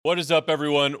What is up,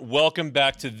 everyone? Welcome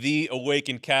back to the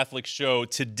Awakened Catholic Show.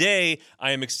 Today,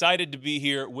 I am excited to be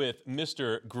here with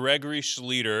Mr. Gregory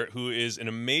Schleuter, who is an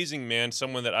amazing man,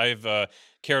 someone that I've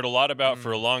cared a lot about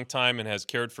for a long time and has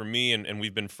cared for me, and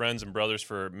we've been friends and brothers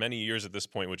for many years at this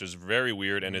point, which is very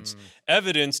weird, and it's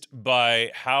evidenced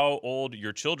by how old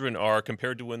your children are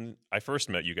compared to when I first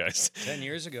met you guys. 10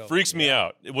 years ago. Freaks me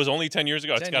out. It was only 10 years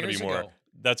ago? It's got to be more. Ago.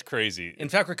 That's crazy. In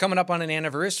fact, we're coming up on an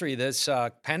anniversary. This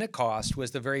Pentecost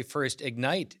was the very first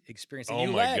Ignite experience that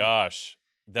you led. Oh my gosh.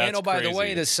 That's and by crazy. the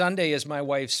way, this Sunday is my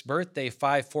wife's birthday,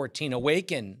 5/14.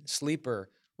 Awaken,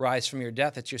 sleeper, rise from your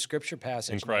death. It's your scripture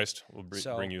passage. In Christ will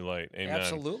bring you light. Amen.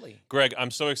 Absolutely. Greg, I'm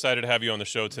so excited to have you on the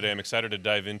show today. I'm excited to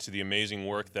dive into the amazing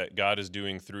work that God is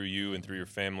doing through you and through your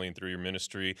family and through your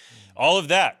ministry. All of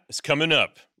that is coming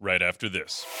up right after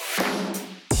this.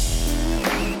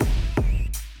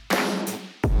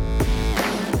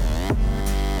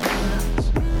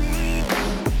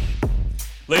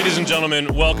 Ladies and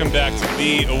gentlemen, welcome back to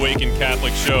the Awakened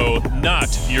Catholic Show, not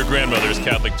your grandmother's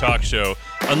Catholic talk show,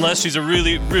 unless she's a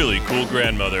really, really cool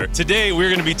grandmother. Today, we're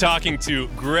going to be talking to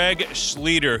Greg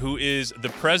Schleuter, who is the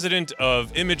president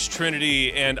of Image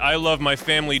Trinity and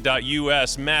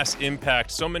ILoveMyFamily.us, Mass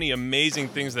Impact, so many amazing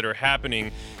things that are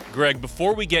happening. Greg,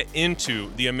 before we get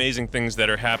into the amazing things that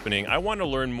are happening, I want to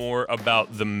learn more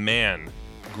about the man,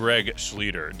 Greg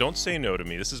Schleuter. Don't say no to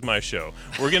me. This is my show.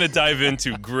 We're going to dive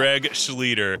into Greg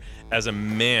Schleuter as a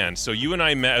man. So you and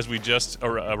I met, as we just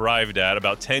arrived at,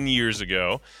 about 10 years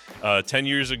ago. 10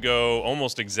 years ago,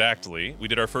 almost exactly. We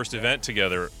did our first event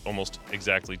together almost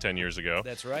exactly 10 years ago.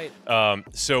 That's right.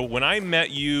 So when I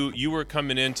met you, you were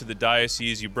coming into the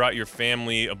diocese. You brought your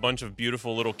family, a bunch of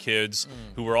beautiful little kids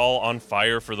who were all on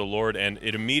fire for the Lord, and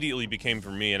it immediately became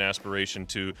for me an aspiration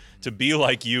to be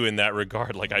like you in that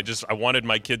regard. Like I wanted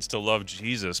my kids to love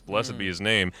Jesus, blessed be his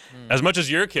name, as much as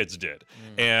your kids did.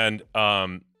 And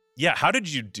yeah, how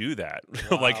did you do that?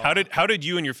 Wow. Like how did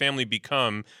you and your family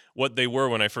become what they were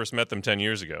when I first met them 10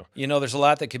 years ago? You know, there's a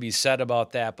lot that could be said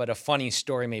about that, but a funny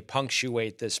story may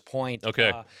punctuate this point.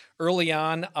 Okay. Early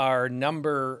on, our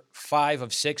number 5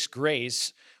 of 6,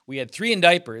 Grace, we had 3 in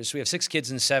diapers. We have 6 kids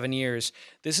in 7 years.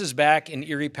 This is back in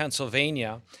Erie,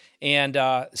 Pennsylvania. And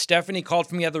Stephanie called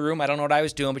from the other room. I don't know what I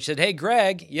was doing, but she said, "Hey,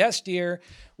 Greg." "Yes, dear."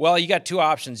 "Well, you got 2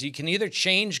 options. You can either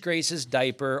change Grace's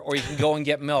diaper or you can go and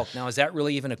get milk." Now, is that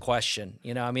really even a question?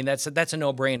 You know, I mean, that's a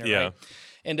no-brainer, Yeah. right?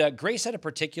 And Grace had a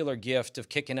particular gift of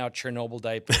kicking out Chernobyl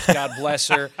diapers. God bless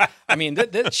her. I mean,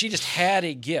 she just had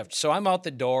a gift. So I'm out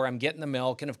the door. I'm getting the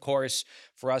milk. And, of course,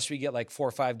 for us, we get like 4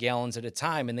 or 5 gallons at a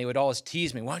time. And they would always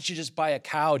tease me, "Why don't you just buy a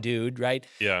cow, dude?" Right?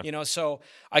 Yeah. You know, so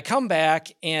I come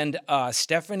back, and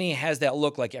Stephanie has that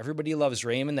look like Everybody Loves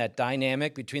Raymond, that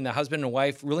dynamic between the husband and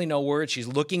wife, really no words. She's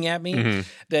looking at me.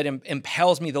 That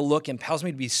impels me, the look impels me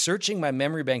to be searching my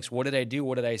memory banks. What did I do?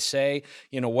 What did I say?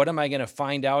 You know, what am I going to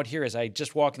find out here as I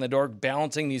just walk in the door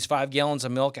balancing these 5 gallons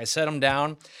of milk? I set them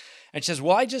down. And she says,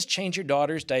 "Well, I just changed your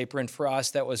daughter's diaper." And for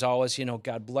us, that was always, you know,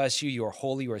 God bless you. You are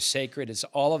holy. You are sacred. It's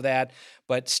all of that.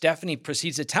 But Stephanie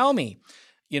proceeds to tell me,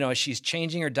 you know, she's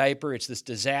changing her diaper. It's this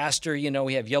disaster. You know,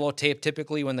 we have yellow tape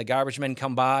typically when the garbage men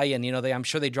come by. And, you know, I'm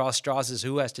sure they draw straws as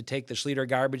who has to take the Schleuter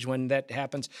garbage when that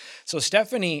happens. So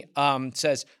Stephanie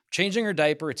says, changing her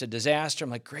diaper, it's a disaster.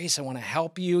 I'm like, "Grace, I want to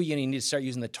help you. You need to start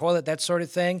using the toilet," that sort of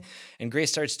thing. And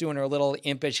Grace starts doing her little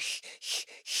impish,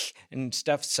 and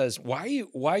Steph says, why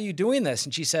are you doing this?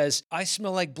 And she says, "I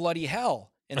smell like bloody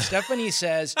hell." And Stephanie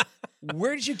says,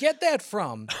 "Where did you get that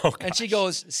from?" And she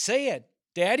goes, "Say it.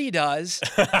 Daddy does."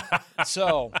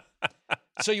 So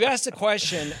you asked the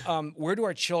question, where do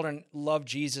our children love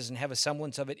Jesus and have a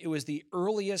semblance of it? It was the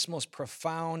earliest, most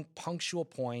profound, punctual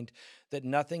point that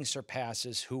nothing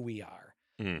surpasses who we are.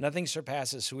 Nothing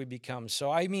surpasses who we become.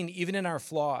 So, I mean, even in our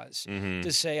flaws,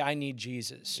 to say, "I need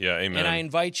Jesus." Yeah, amen. And I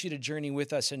invite you to journey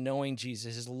with us in knowing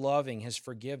Jesus, his loving, his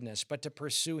forgiveness, but to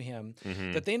pursue him.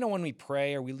 That they know when we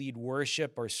pray or we lead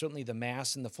worship or certainly the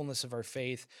Mass in the fullness of our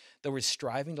faith, that we're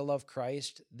striving to love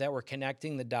Christ, that we're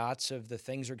connecting the dots of the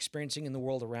things we're experiencing in the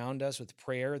world around us with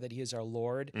prayer, that he is our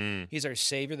Lord, he's our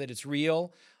Savior, that it's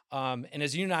real. And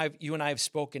as you and I have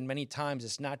spoken many times,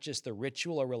 it's not just the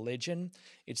ritual or religion,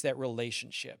 it's that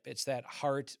relationship. It's that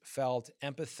heartfelt,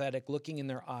 empathetic, looking in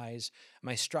their eyes. Am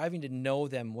I striving to know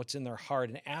them, what's in their heart,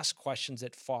 and ask questions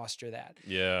that foster that?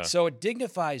 Yeah. So it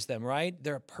dignifies them, right?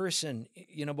 They're a person,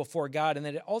 you know, before God, and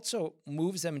then it also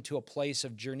moves them into a place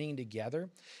of journeying together.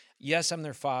 Yes, I'm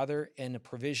their father in a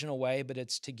provisional way, but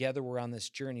it's together we're on this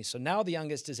journey. So now the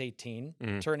youngest is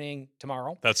 18, turning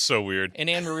tomorrow. That's so weird. And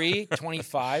Anne-Marie,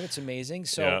 25. It's amazing.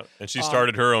 So Yeah, and she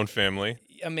started her own family.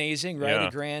 amazing, right? Yeah.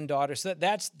 A granddaughter. So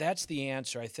that's the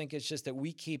answer. I think it's just that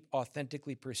we keep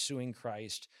authentically pursuing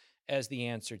Christ as the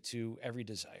answer to every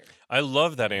desire. I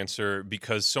love that answer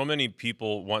because so many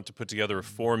people want to put together a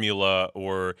formula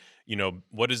or,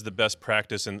 what is the best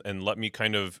practice and let me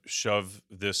kind of shove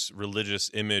this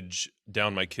religious image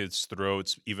down my kids'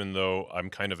 throats, even though I'm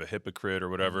kind of a hypocrite or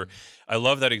whatever. I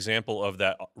love that example of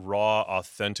that raw,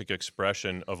 authentic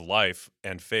expression of life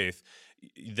and faith.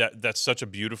 That's such a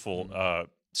beautiful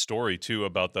story too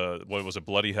about what was it,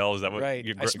 bloody hell? Is that what Right.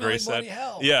 I smell Grace like said? bloody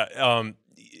hell. Yeah.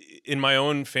 In my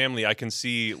own family, I can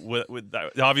see with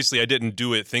that. Obviously, I didn't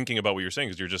do it thinking about what you're saying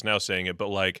because you're just now saying it. But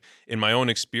like in my own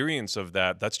experience of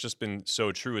that's just been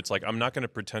so true. It's like I'm not going to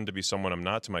pretend to be someone I'm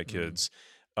not to my kids.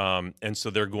 And so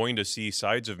they're going to see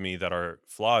sides of me that are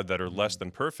flawed, that are less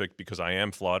than perfect because I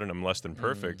am flawed and I'm less than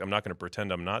perfect. I'm not going to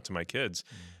pretend I'm not to my kids.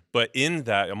 But in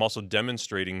that, I'm also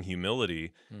demonstrating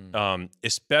humility,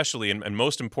 especially and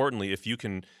most importantly, if you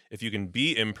can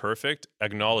be imperfect,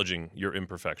 acknowledging your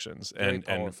imperfections and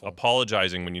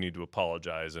apologizing when you need to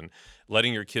apologize, and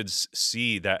letting your kids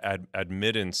see that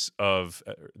admittance of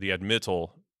the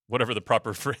admittal, whatever the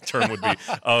proper term would be,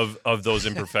 of those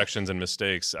imperfections and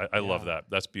mistakes. I love that.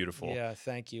 That's beautiful. Yeah,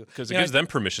 thank you. Because it gives them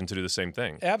permission to do the same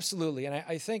thing. Absolutely. And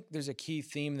I think there's a key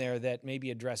theme there that maybe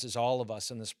addresses all of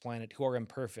us on this planet who are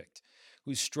imperfect,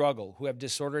 who struggle, who have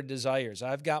disordered desires.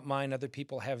 I've got mine, other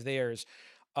people have theirs.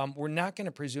 We're not going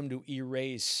to presume to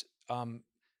erase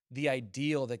the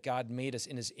ideal that God made us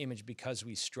in his image because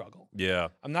we struggle. Yeah.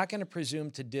 I'm not going to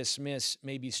presume to dismiss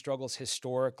maybe struggles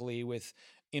historically with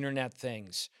internet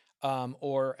things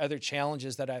or other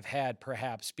challenges that I've had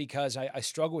perhaps because I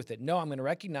struggle with it. No, I'm going to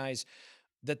recognize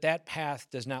that path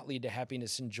does not lead to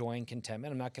happiness and joy and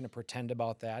contentment. I'm not going to pretend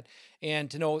about that. And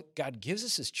to know God gives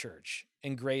us his church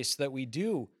and grace that we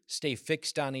do stay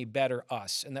fixed on a better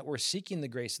us and that we're seeking the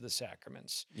grace of the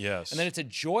sacraments. Yes. And then it's a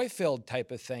joy-filled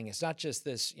type of thing. It's not just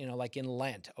this, like in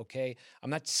Lent, okay? I'm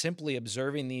not simply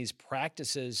observing these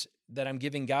practices that I'm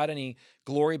giving God any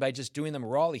glory by just doing them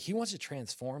rawly. He wants to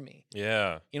transform me.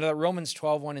 Yeah. That Romans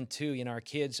 12, 1 and 2, our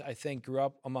kids, I think, grew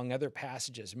up among other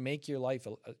passages. Make your life,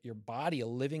 your body, a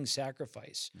living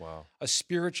sacrifice. Wow. A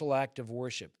spiritual act of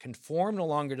worship. Conform no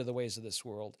longer to the ways of this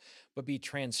world, but be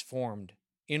transformed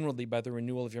inwardly by the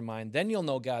renewal of your mind. Then you'll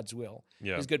know God's will,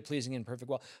 his good, pleasing, and perfect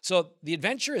will. So the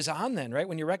adventure is on then, right?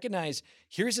 When you recognize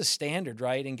here's a standard,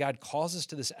 right? And God calls us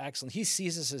to this excellence. He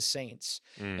sees us as saints.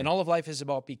 And all of life is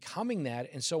about becoming that.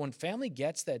 And so when family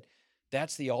gets that,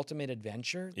 that's the ultimate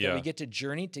adventure, that we get to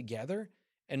journey together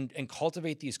and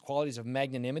cultivate these qualities of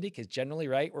magnanimity, because generally,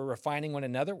 right, we're refining one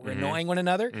another, we're annoying one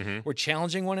another, we're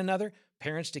challenging one another,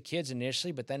 parents to kids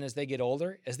initially, but then as they get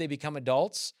older, as they become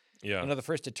adults, the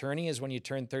first attorney is when you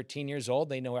turn 13 years old.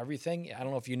 They know everything. I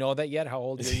don't know if you know that yet, how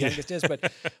old your youngest is,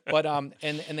 but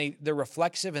they're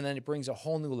reflexive, and then it brings a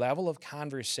whole new level of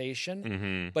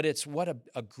conversation. But it's what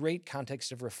a great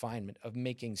context of refinement, of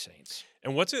making saints.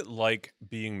 And what's it like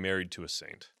being married to a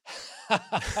saint?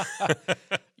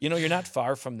 You're not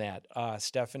far from that.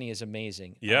 Stephanie is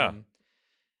amazing. Yeah.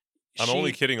 I'm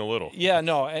only kidding a little. Yeah,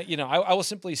 no, I will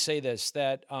simply say this,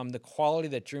 that the quality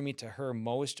that drew me to her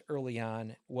most early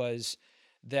on was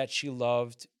that she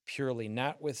loved purely,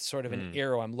 not with sort of an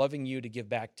arrow. I'm loving you to give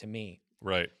back to me.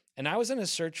 Right. And I was in a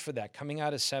search for that, coming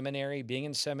out of seminary, being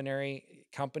in seminary,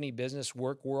 company, business,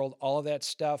 work world, all of that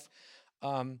stuff.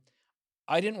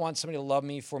 I didn't want somebody to love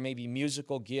me for maybe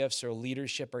musical gifts or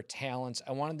leadership or talents.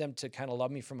 I wanted them to kind of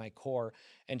love me for my core.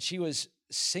 And she was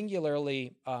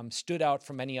singularly stood out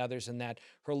from many others in that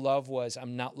her love was,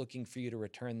 I'm not looking for you to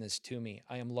return this to me.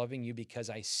 I am loving you because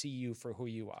I see you for who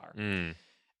you are. And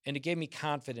it gave me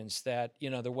confidence that,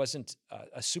 there wasn't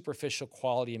a superficial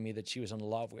quality in me that she was in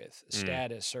love with,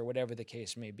 status or whatever the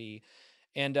case may be.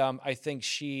 And I think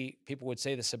people would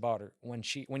say this about her.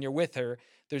 When you're with her,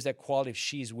 there's that quality of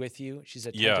she's with you. She's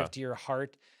attentive to your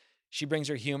heart. She brings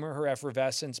her humor, her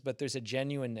effervescence, but there's a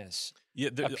genuineness,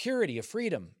 a purity, a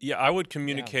freedom. Yeah, I would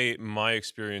communicate my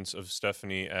experience of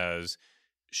Stephanie as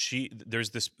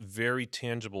there's this very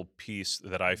tangible peace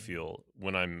that I feel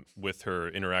when I'm with her,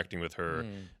 interacting with her.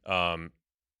 And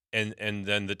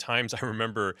then the times I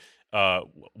remember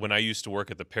when I used to work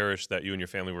at the parish that you and your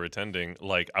family were attending,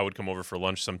 like I would come over for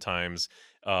lunch sometimes,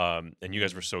 and you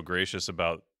guys were so gracious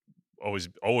about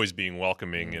always being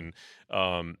welcoming.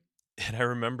 And I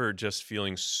remember just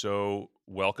feeling so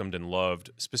welcomed and loved,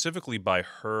 specifically by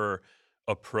her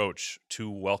approach to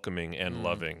welcoming and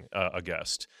loving a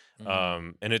guest.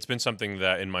 And it's been something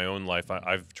that in my own life,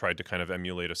 I've tried to kind of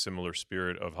emulate a similar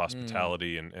spirit of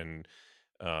hospitality and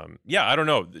yeah, I don't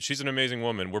know. She's an amazing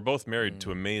woman. We're both married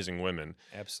to amazing women.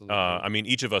 Absolutely. I mean,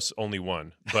 each of us only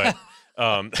one, but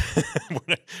um,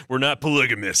 we're not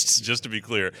polygamists, just to be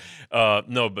clear.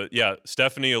 No, but yeah,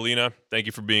 Stephanie, Alina, thank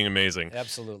you for being amazing.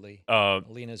 Absolutely.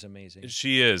 Alina's amazing.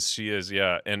 She is,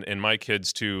 yeah. And my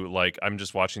kids too, like I'm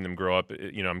just watching them grow up.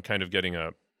 I'm kind of getting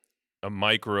a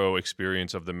micro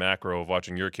experience of the macro of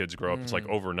watching your kids grow up. It's like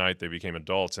overnight they became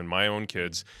adults, and my own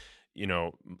kids,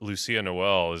 Lucia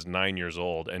Noel is 9 years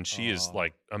old, and she is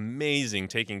like amazing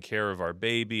taking care of our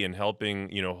baby and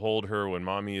helping, hold her when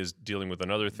mommy is dealing with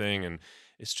another thing. And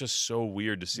it's just so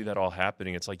weird to see that all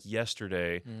happening. It's like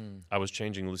yesterday I was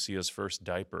changing Lucia's first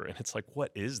diaper, and it's like,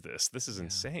 what is this? This is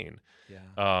insane.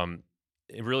 Yeah.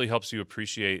 It really helps you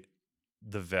appreciate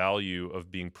the value of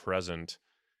being present,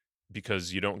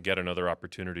 because you don't get another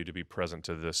opportunity to be present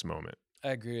to this moment.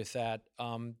 I agree with that.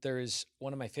 There is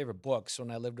one of my favorite books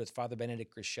when I lived with Father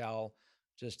Benedict Grishel,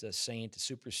 just a saint, a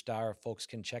superstar. Folks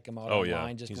can check him out online.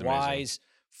 Yeah. Just He's wise, amazing.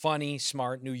 funny,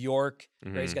 smart, New York.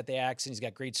 Right? He's got the accent. He's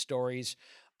got great stories.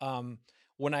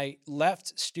 When I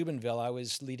left Steubenville, I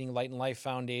was leading Light and Life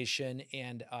Foundation,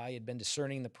 and I had been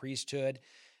discerning the priesthood.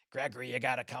 Gregory, you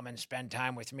got to come and spend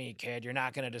time with me, kid. You're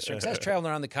not going to discern. 'Cause I was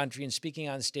traveling around the country and speaking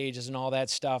on stages and all that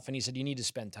stuff. And he said, you need to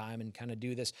spend time and kind of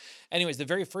do this. Anyways, the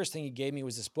very first thing he gave me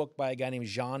was this book by a guy named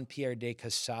Jean-Pierre de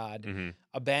Caussade,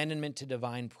 Abandonment to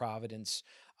Divine Providence.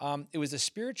 It was the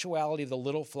spirituality of the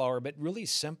little flower, but really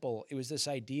simple. It was this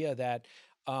idea that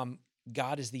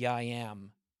God is the I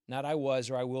am, not I was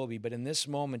or I will be, but in this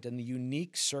moment, in the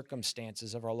unique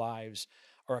circumstances of our lives,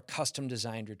 or a custom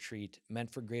designed retreat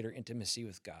meant for greater intimacy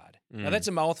with God. Now that's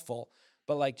a mouthful,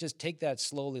 but like just take that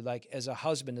slowly, like as a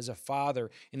husband, as a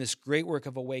father, in this great work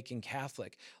of Awakened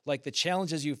Catholic, like the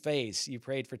challenges you face, you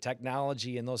prayed for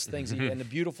technology and those things, and the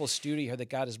beautiful studio here that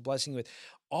God is blessing you with,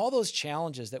 all those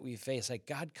challenges that we face, like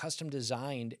God custom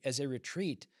designed as a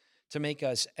retreat to make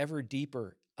us ever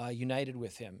deeper united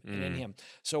with him and in him.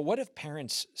 So what if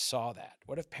parents saw that?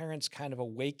 What if parents kind of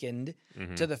awakened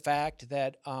to the fact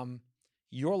that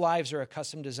your lives are a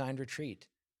custom designed retreat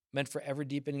meant for ever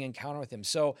deepening encounter with him.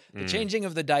 So the changing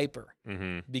of the diaper,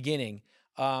 beginning,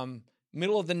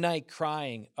 middle of the night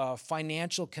crying,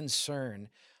 financial concern,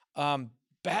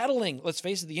 battling, let's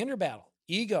face it, the inner battle,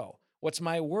 ego. What's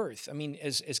my worth? I mean,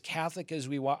 as Catholic as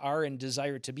we are and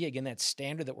desire to be, again, that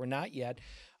standard that we're not yet,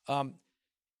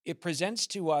 it presents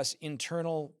to us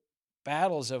internal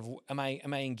battles of am I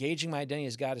engaging my identity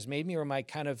as God has made me, or am I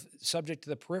kind of subject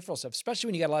to the peripheral stuff, especially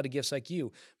when you got a lot of gifts like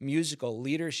you, musical,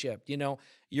 leadership,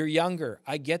 you're younger.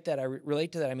 I get that. I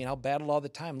relate to that. I mean, I'll battle all the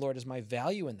time. Lord, is my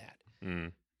value in that? I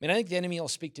mean, I think the enemy will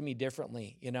speak to me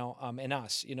differently, in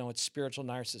us, it's spiritual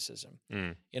narcissism.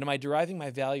 Am I deriving my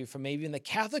value from maybe in the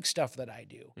Catholic stuff that I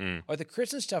do or the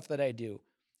Christian stuff that I do?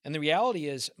 And the reality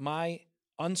is my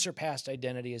unsurpassed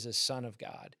identity as a son of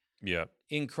God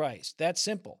in Christ. That's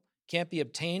simple. Can't be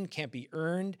obtained, can't be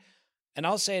earned. And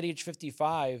I'll say at age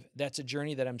 55, that's a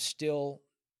journey that I'm still,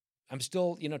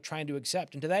 trying to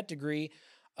accept. And to that degree,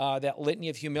 that litany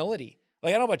of humility. Like,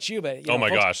 I don't know about you, but oh my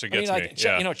gosh, it gets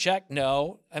me. Check,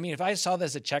 no. I mean, if I saw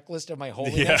this as a checklist of my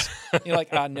holiness, you're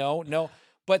like, no.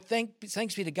 But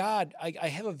thanks be to God, I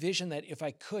have a vision that if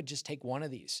I could just take one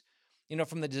of these,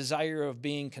 from the desire of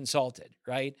being consulted,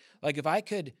 right? Like if I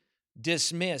could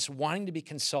dismiss wanting to be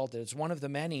consulted, it's one of the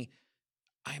many,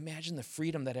 I imagine the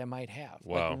freedom that I might have.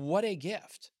 Wow. Like, what a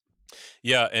gift.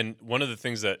 Yeah, and one of the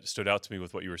things that stood out to me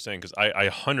with what you were saying, because I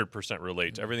 100%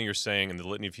 relate to everything you're saying, and the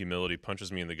litany of humility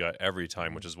punches me in the gut every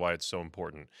time, which is why it's so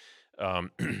important.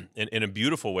 In a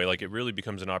beautiful way, like it really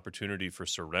becomes an opportunity for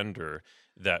surrender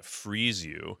that frees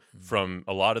you from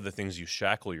a lot of the things you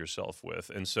shackle yourself with.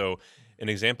 And so an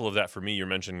example of that for me, you're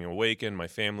mentioning Awaken, my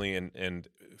family, and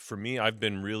for me, I've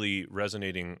been really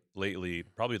resonating lately,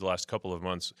 probably the last couple of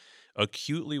months,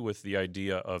 acutely with the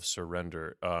idea of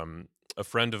surrender. A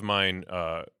friend of mine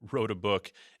wrote a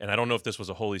book, and I don't know if this was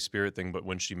a Holy Spirit thing, but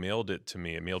when she mailed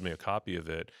me a copy of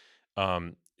it,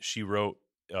 she wrote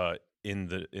in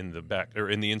the back, or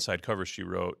in the inside cover, she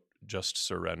wrote, "Just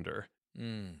surrender."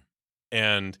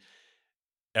 And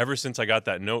ever since I got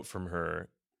that note from her,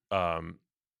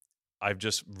 I've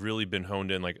just really been honed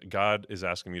in, like God is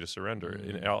asking me to surrender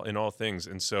in all things.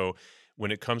 And so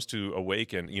when it comes to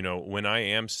Awaken, when I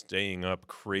am staying up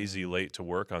crazy late to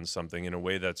work on something in a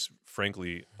way that's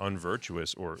frankly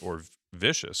unvirtuous or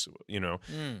vicious,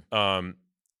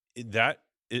 that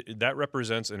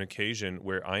represents an occasion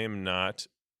where I am not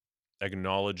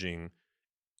acknowledging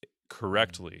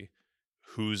correctly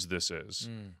whose this is.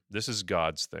 Mm. This is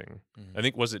God's thing. Mhm. I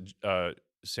think, was it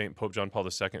Saint Pope John Paul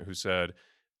II who said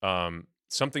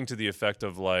something to the effect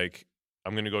of like,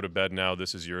 I'm going to go to bed now,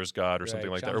 this is yours, God, or something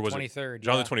Right. like John that. Or the was 23rd. it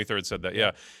John Yeah. the 23rd said that? Yeah.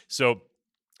 Yeah. So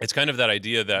it's kind of that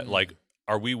idea that Mm. like,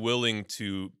 are we willing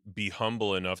to be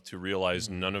humble enough to realize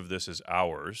Mm. none of this is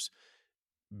ours?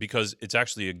 Because it's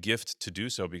actually a gift to do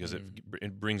so, because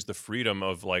it brings the freedom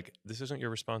of like, this isn't your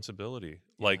responsibility.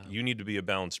 Like, Yeah. you need to be a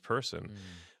balanced person.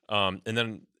 Mm.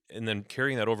 And then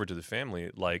carrying that over to the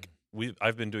family, like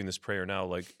I've been doing this prayer now,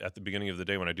 like at the beginning of the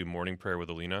day when I do morning prayer with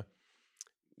Alina.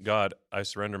 God, I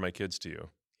surrender my kids to you.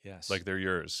 Yes. Like, they're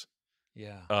yours.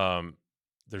 Yeah.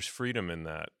 There's freedom in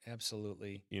that.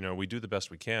 Absolutely. You know, we do the best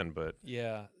we can, but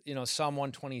Yeah. Psalm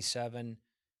 127.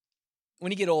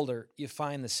 When you get older, you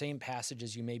find the same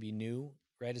passages you maybe knew,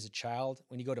 right, as a child.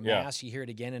 When you go to Yeah. Mass, you hear it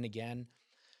again and again.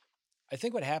 I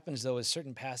think what happens, though, is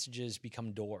certain passages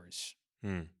become doors.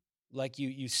 Like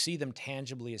you see them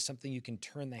tangibly as something you can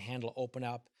turn the handle, open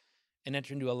up, and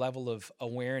enter into a level of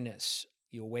awareness.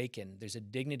 You awaken. There's a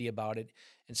dignity about it.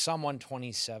 In Psalm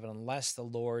 127, unless the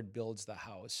Lord builds the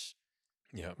house,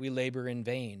 yeah. we labor in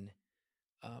vain.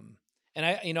 And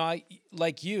I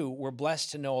like you, we're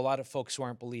blessed to know a lot of folks who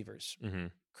aren't believers, Mm-hmm.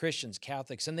 Christians,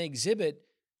 Catholics, and they exhibit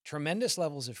tremendous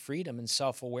levels of freedom and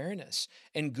self-awareness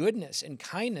and goodness and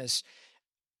kindness.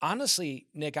 Honestly,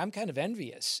 Nick, I'm kind of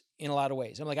envious in a lot of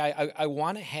ways. I'm like, I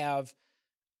want to have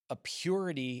a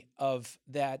purity of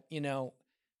that.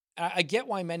 I get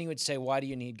why many would say, why do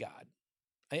you need God?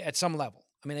 At some level.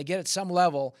 I mean, I get at some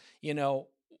level,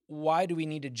 why do we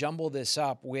need to jumble this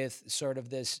up with sort of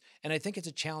this? And I think it's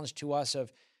a challenge to us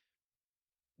of,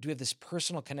 do we have this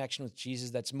personal connection with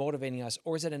Jesus that's motivating us,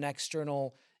 or is it an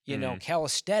external,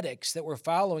 calisthenics that we're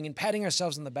following and patting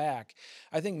ourselves on the back?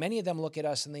 I think many of them look at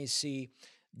us and they see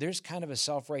there's kind of a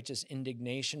self-righteous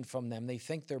indignation from them. They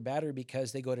think they're better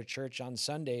because they go to church on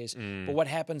Sundays, but what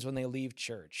happens when they leave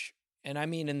church? And I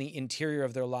mean in the interior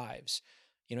of their lives.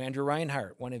 Andrew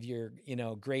Reinhardt, one of your,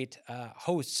 great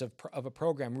hosts of a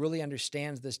program, really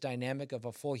understands this dynamic of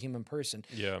a full human person.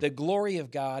 Yeah. The glory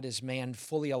of God is man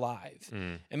fully alive.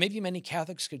 And maybe many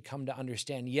Catholics could come to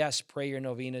understand, yes, pray your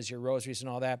novenas, your rosaries and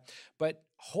all that, but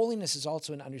holiness is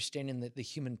also an understanding that the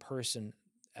human person,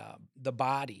 the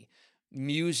body,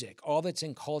 music, all that's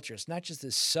in culture. It's not just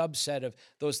this subset of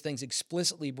those things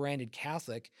explicitly branded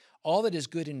Catholic. All that is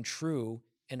good and true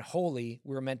and holy,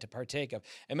 we're meant to partake of.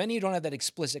 And many who don't have that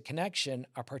explicit connection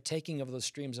are partaking of those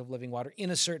streams of living water in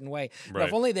a certain way. Right. Now,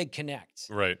 if only they'd connect.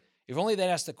 Right. If only they'd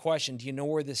ask the question, do you know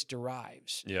where this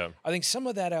derives? Yeah. I think some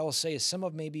of that, I will say, is some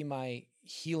of maybe my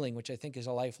healing, which I think is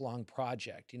a lifelong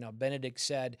project. Benedict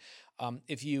said,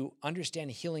 if you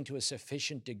understand healing to a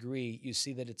sufficient degree, you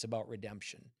see that it's about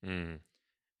redemption.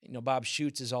 Bob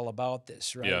Schutz is all about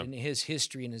this, right? Yeah. And his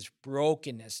history and his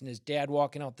brokenness and his dad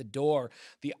walking out the door,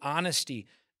 the honesty.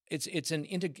 It's an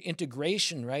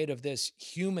integration, right, of this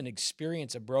human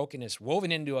experience of brokenness woven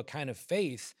into a kind of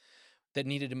faith that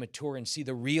needed to mature and see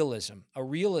a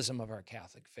realism of our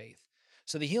Catholic faith.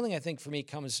 So the healing, I think, for me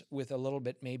comes with a little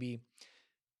bit maybe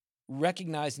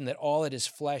recognizing that all that is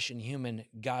flesh and human,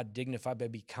 God dignified by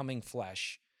becoming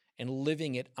flesh and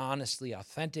living it honestly,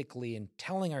 authentically, and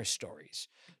telling our stories,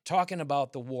 talking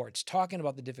about the warts, talking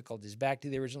about the difficulties, back to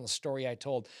the original story I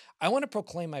told. I want to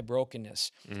proclaim my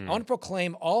brokenness. I want to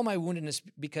proclaim all my woundedness,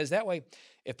 because that way,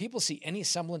 if people see any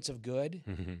semblance of good,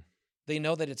 they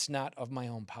know that it's not of my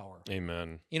own power.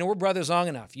 Amen. We're brothers long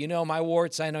enough. My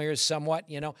warts, I know yours somewhat,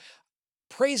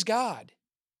 Praise God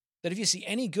that if you see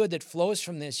any good that flows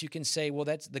from this, you can say, well,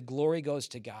 that's the glory goes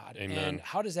to God. Amen. And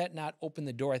how does that not open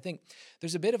the door? I think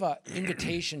there's a bit of an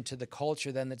invitation to the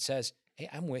culture then that says, hey,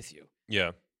 I'm with you.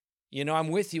 Yeah. I'm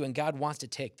with you, and God wants to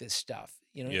take this stuff.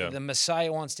 Yeah. The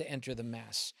Messiah wants to enter the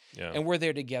mess, Yeah. and we're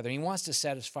there together. He wants to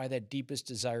satisfy that deepest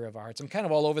desire of our hearts. I'm kind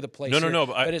of all over the place. No,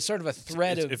 but it's sort of a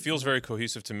thread of. It feels very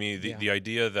cohesive to me. Yeah. The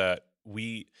idea that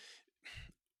we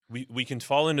can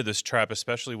fall into this trap,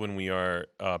 especially when we are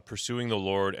pursuing the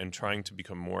Lord and trying to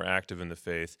become more active in the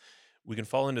faith. We can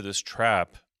fall into this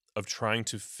trap of trying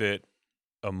to fit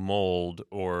a mold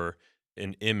or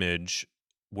an image,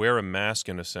 wear a mask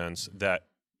in a sense that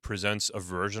presents a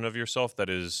version of yourself that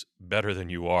is better than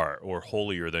you are, or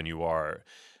holier than you are,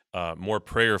 more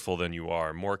prayerful than you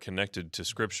are, more connected to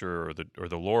Scripture or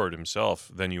the Lord Himself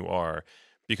than you are.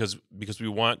 Because we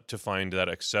want to find that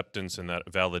acceptance and that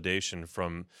validation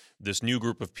from this new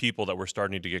group of people that we're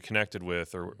starting to get connected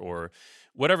with, or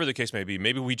whatever the case may be.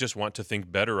 Maybe we just want to think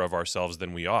better of ourselves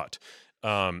than we ought.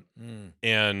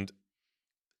 And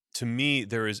to me,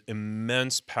 there is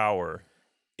immense power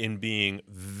in being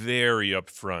very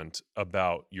upfront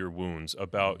about your wounds,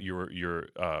 about your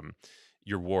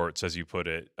your warts, as you put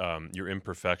it, your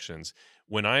imperfections.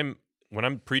 When I'm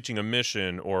preaching a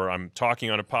mission or I'm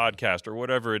talking on a podcast or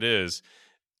whatever it is,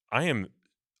 I am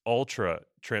ultra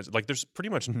like there's pretty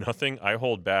much nothing I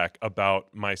hold back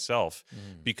about myself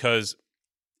because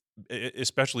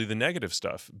especially the negative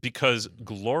stuff, because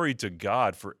glory to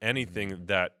God for anything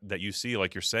that you see,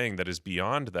 like you're saying, that is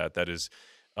beyond that is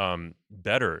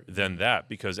better than that,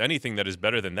 because anything that is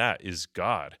better than that is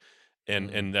God.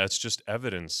 And that's just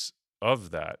evidence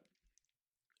of that.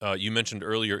 You mentioned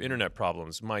earlier internet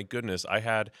problems. My goodness, I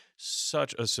had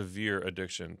such a severe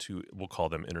addiction to, we'll call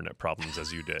them internet problems,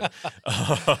 as you did.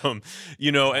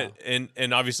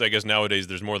 And obviously, I guess nowadays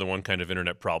there's more than one kind of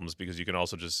internet problems, because you can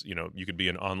also just, you could be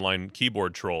an online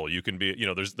keyboard troll. You can be,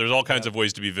 there's all kinds of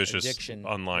ways to be vicious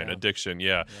online. Addiction,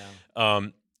 yeah.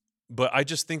 But I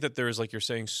just think that there is, like you're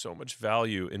saying, so much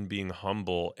value in being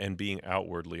humble and being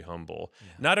outwardly humble,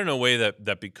 not in a way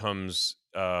that becomes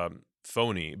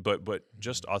phony, but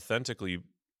just authentically.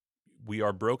 We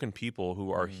are broken people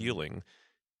who are healing.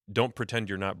 Don't pretend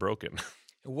you're not broken.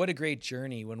 What a great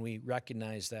journey when we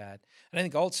recognize that. And I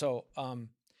think also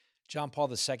John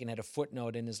Paul II had a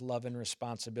footnote in his Love and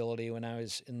Responsibility when I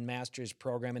was in master's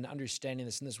program, and understanding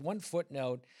this. And this one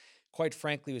footnote, quite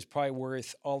frankly, was probably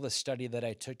worth all the study that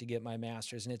I took to get my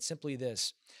master's. And it's simply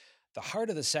this: the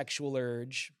heart of the sexual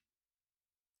urge,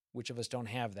 which of us don't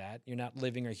have that? You're not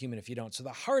living or human if you don't. So the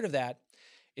heart of that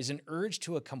is an urge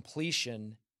to a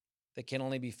completion that can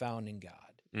only be found in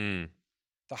God.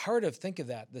 The heart of, think of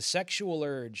that, the sexual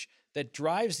urge that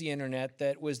drives the internet,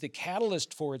 that was the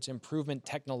catalyst for its improvement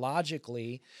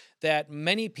technologically, that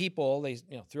many people,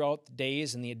 throughout the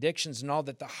days and the addictions and all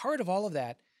that, the heart of all of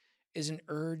that is an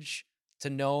urge to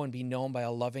know and be known by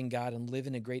a loving God and live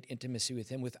in a great intimacy with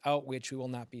Him, without which we will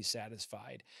not be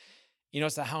satisfied.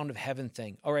 It's the hound of heaven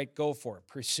thing. All right, go for it.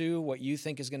 Pursue what you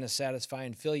think is going to satisfy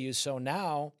and fill you. So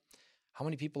now, how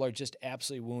many people are just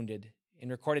absolutely wounded in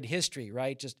recorded history,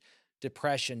 right? Just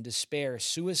depression, despair,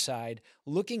 suicide,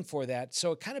 looking for that.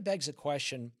 So it kind of begs the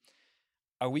question,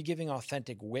 are we giving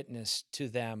authentic witness to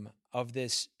them of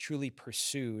this truly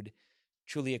pursued,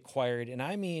 truly acquired? And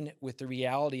I mean with the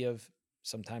reality of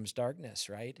sometimes darkness,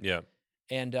 right? Yeah.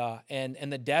 And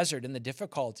the desert and the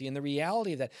difficulty and the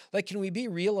reality of that. Like, can we be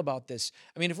real about this?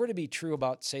 I mean, if we're to be true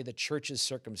about, say, the church's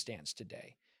circumstance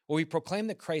today, well, we proclaim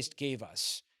that Christ gave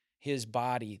us His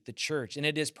body, the church, and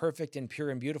it is perfect and pure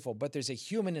and beautiful, but there's a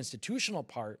human institutional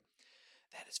part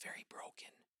that is very broken.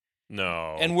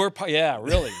 No. And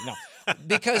really, no.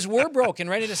 Because we're broken,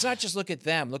 right? And it's not just look at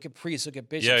them, look at priests, look at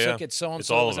bishops, look at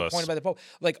so-and-so who was appointed by the Pope.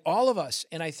 Like all of us.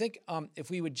 And I think if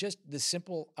we would just, the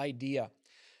simple idea,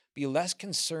 be less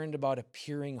concerned about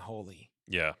appearing holy.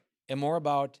 Yeah. And more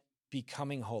about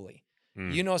becoming holy.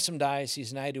 Some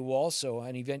dioceses, and I do also,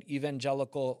 an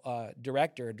evangelical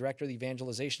director of the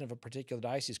evangelization of a particular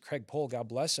diocese, Craig Pohl, God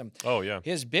bless him. Oh, yeah.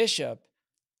 His bishop,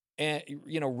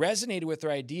 resonated with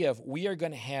their idea of, we are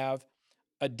going to have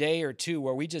a day or two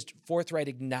where we just forthright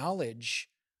acknowledge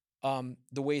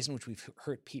the ways in which we've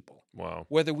hurt people. Wow.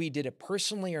 Whether we did it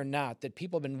personally or not, that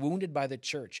people have been wounded by the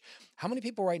church. How many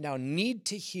people right now need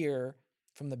to hear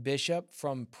from the bishop,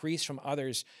 from priests, from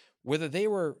others, whether they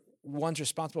were ones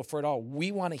responsible for it all?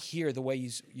 We want to hear the way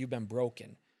you've been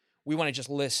broken. We want to just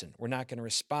listen. We're not going to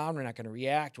respond. We're not going to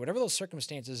react. Whatever those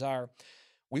circumstances are,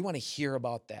 we want to hear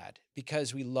about that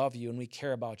because we love you and we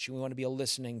care about you. We want to be a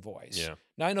listening voice. Yeah.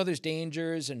 Now, I know there's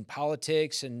dangers and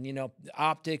politics and,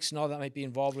 optics and all that might be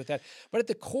involved with that. But at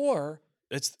the core,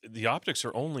 it's the optics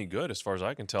are only good as far as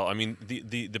I can tell. I mean,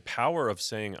 the power of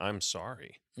saying I'm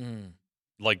sorry.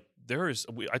 Like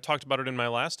I talked about it in my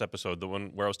last episode, the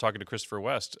one where I was talking to Christopher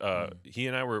West. He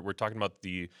and I were talking about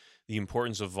the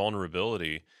importance of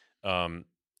vulnerability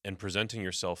and presenting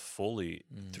yourself fully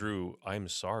through I'm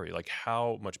sorry. Like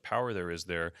how much power there is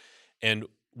there. And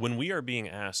when we are being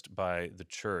asked by the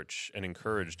church and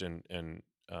encouraged and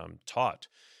taught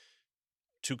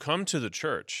to come to the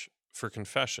church for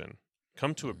confession,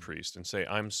 come to a priest and say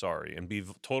I'm sorry and be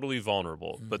totally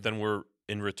vulnerable, but then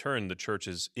in return, the church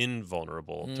is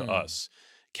invulnerable to us,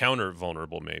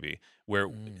 counter-vulnerable maybe, where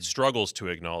struggles to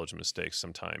acknowledge mistakes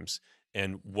sometimes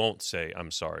and won't say,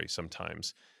 I'm sorry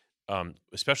sometimes,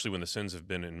 especially when the sins have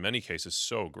been, in many cases,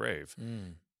 so grave.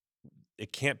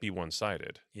 It can't be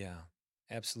one-sided. Yeah,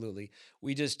 absolutely.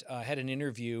 We just had an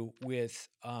interview with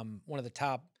one of the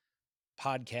top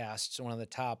podcasts, one of the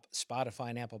top Spotify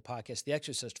and Apple podcasts, The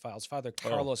Exorcist Files, Father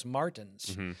Carlos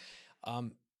Martins.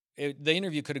 The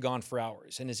interview could have gone for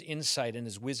hours, and his insight and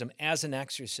his wisdom as an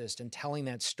exorcist and telling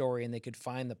that story, and they could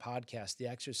find the podcast, The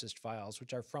Exorcist Files,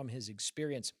 which are from his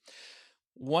experience.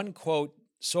 One quote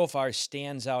so far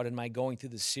stands out in my going through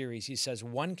the series. He says,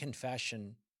 one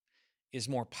confession is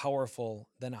more powerful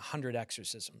than 100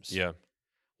 exorcisms. Yeah.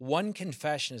 One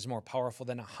confession is more powerful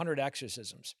than 100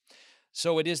 exorcisms.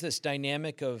 So it is this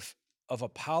dynamic of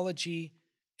apology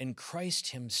and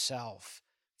Christ himself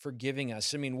forgiving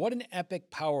us. I mean, what an epic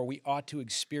power we ought to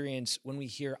experience when we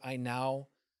hear, I now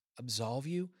absolve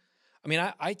you. I mean,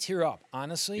 I tear up,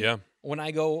 honestly, Yeah. when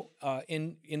I go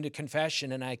into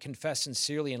confession and I confess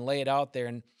sincerely and lay it out there.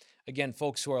 And again,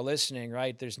 folks who are listening,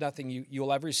 right, there's nothing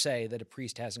you'll ever say that a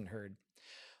priest hasn't heard.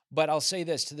 But I'll say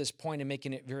this to this point and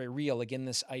making it very real. Again,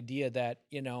 this idea that,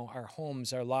 our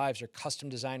homes, our lives are custom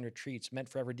designed retreats meant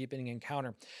for ever deepening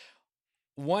encounter.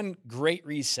 One great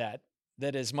reset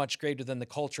that is much greater than the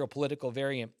cultural political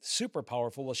variant, super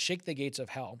powerful, will shake the gates of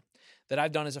hell that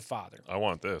I've done as a father. I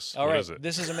want this. All What right, is it?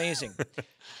 this is amazing.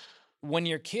 When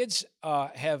your kids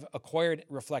have acquired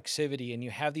reflexivity and you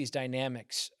have these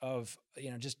dynamics of,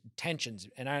 just tensions,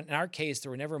 and in our case, there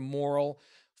were never moral,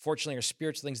 fortunately, or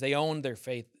spiritual things. They owned their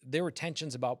faith. There were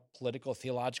tensions about political,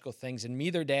 theological things. And me,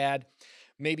 their dad,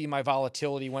 maybe my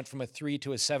volatility went from a 3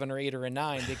 to a 7 or 8 or a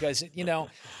 9 because,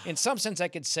 in some sense I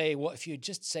could say, well, if you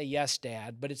just say yes,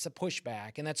 Dad, but it's a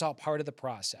pushback and that's all part of the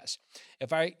process.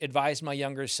 If I advised my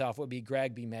younger self, it would be,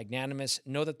 Greg, be magnanimous.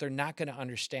 Know that they're not going to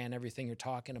understand everything you're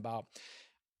talking about.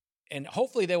 And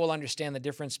hopefully they will understand the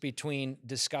difference between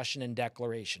discussion and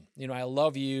declaration. I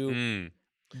love you,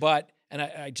 but... And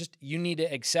I just, you need to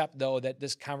accept, though, that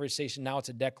this conversation, now it's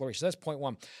a declaration. So that's point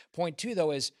one. Point two,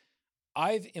 though, is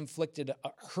I've inflicted a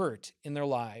hurt in their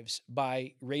lives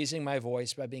by raising my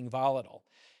voice, by being volatile.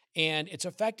 And it's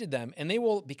affected them. And they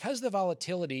will, because of the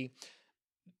volatility,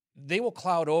 they will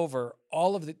cloud over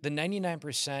all of the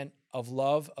 99% of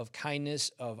love, of kindness,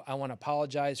 of I want to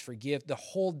apologize, forgive, the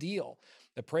whole deal.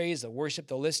 The praise, the worship,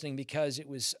 the listening, because it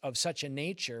was of such a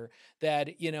nature that,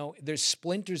 there's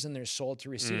splinters in their soul to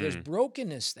receive. There's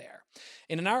brokenness there.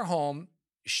 And in our home,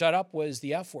 shut up was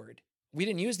the F word. We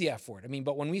didn't use the F word. I mean,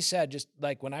 but when we said, just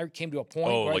like when I came to a point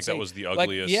where I'd say, that was the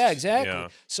ugliest. yeah, exactly. Yeah.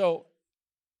 So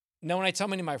now when I tell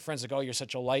many of my friends, like, oh, you're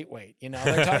such a lightweight,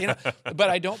 they're talking,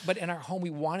 but I don't, but in our home, we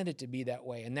wanted it to be that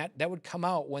way. And that would come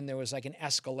out when there was like an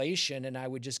escalation and I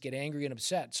would just get angry and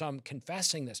upset. So I'm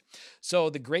confessing this.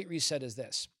 So the great reset is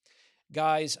this.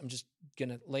 Guys, I'm just going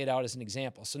to lay it out as an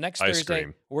example. So next Thursday,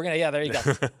 we're going to, there you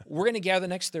go. We're going to gather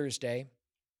next Thursday.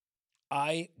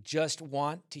 I just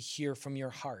want to hear from your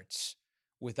hearts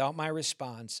without my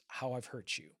response how I've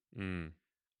hurt you.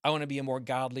 I want to be a more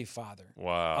godly father.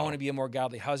 Wow. I want to be a more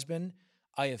godly husband.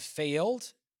 I have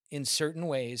failed in certain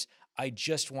ways. I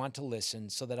just want to listen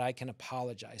so that I can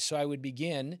apologize. So I would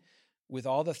begin with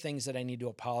all the things that I need to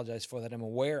apologize for that I'm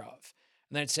aware of.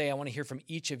 And then I'd say, I want to hear from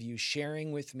each of you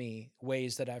sharing with me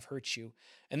ways that I've hurt you.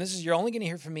 And this is, you're only going to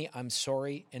hear from me, I'm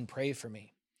sorry, and pray for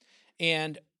me.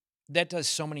 And that does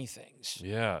so many things.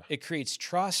 Yeah. It creates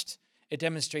trust. It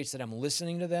demonstrates that I'm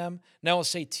listening to them. Now I'll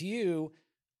say to you,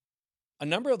 a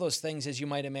number of those things, as you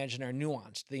might imagine, are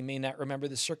nuanced. They may not remember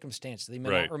the circumstance. They may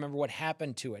not remember what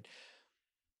happened to it.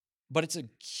 But it's a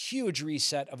huge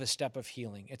reset of a step of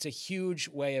healing. It's a huge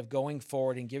way of going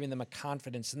forward and giving them a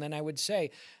confidence. And then I would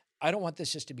say, I don't want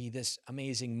this just to be this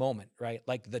amazing moment, right?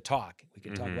 Like the talk. We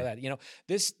could talk about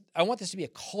that. I want this to be a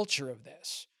culture of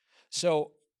this.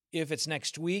 So if it's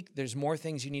next week, there's more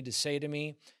things you need to say to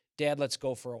me. Dad, let's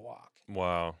go for a walk.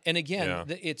 Wow. And again,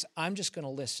 I'm just going to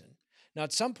listen. Now,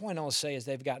 at some point, I'll say, as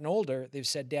they've gotten older, they've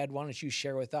said, Dad, why don't you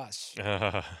share with us?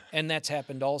 And that's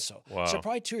happened also. Wow. So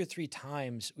probably 2 or 3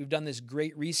 times, we've done this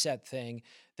great reset thing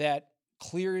that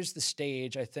clears the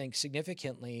stage, I think,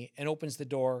 significantly and opens the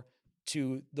door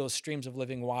to those streams of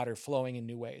living water flowing in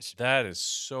new ways. That is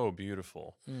so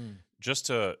beautiful. Just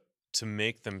to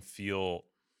make them feel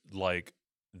like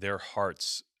their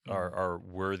hearts are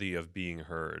worthy of being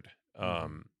heard.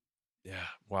 Yeah.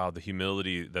 Wow. The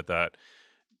humility that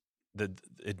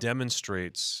it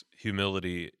demonstrates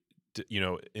humility,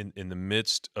 in the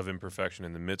midst of imperfection,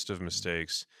 in the midst of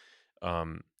mistakes.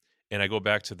 And I go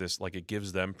back to this, like it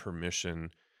gives them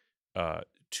permission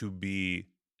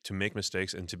to make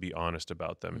mistakes and to be honest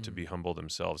about them and to be humble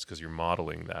themselves, because you're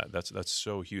modeling that. That's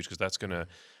so huge, because that's going to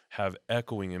have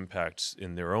echoing impacts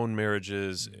in their own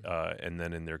marriages and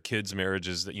then in their kids'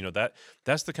 marriages.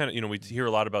 That's the kind of, we hear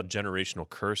a lot about generational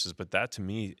curses, but that to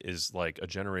me is like a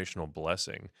generational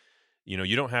blessing.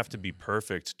 You don't have to be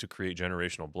perfect to create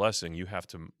generational blessing. You have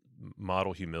to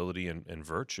model humility and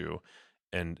virtue,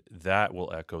 and that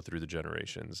will echo through the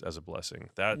generations as a blessing.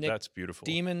 Nick, that's beautiful.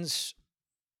 Demons'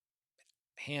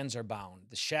 hands are bound.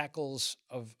 The shackles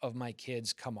of my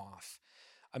kids come off.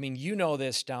 I mean,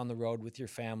 this down the road with your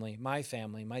family, my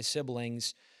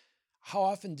siblings. How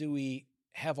often do we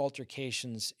have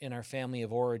altercations in our family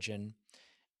of origin,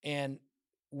 and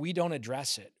we don't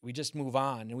address it. We just move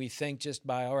on, and we think just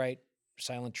by, all right,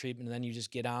 silent treatment, and then you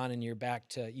just get on and you're back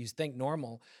to, you think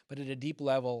normal, but at a deep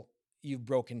level, you've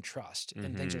broken trust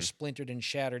and things are splintered and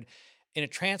shattered. And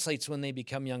it translates when they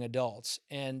become young adults.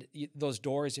 And those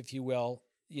doors, if you will,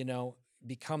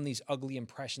 become these ugly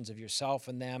impressions of yourself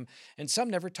and them. And some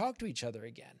never talk to each other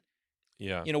again.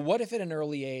 Yeah. What if at an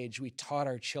early age we taught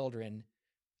our children,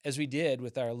 as we did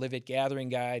with our Live It Gathering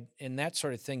Guide and that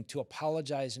sort of thing, to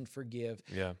apologize and forgive?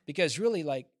 Yeah. Because really,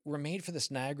 we're made for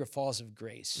this Niagara Falls of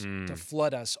grace to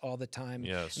flood us all the time.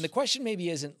 Yes. And the question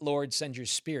maybe isn't, Lord, send your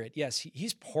spirit. Yes,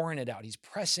 he's pouring it out. He's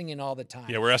pressing in all the time.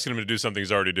 Yeah, we're asking him to do something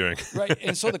he's already doing. Right.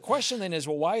 And so the question then is,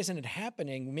 well, why isn't it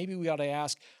happening? Maybe we ought to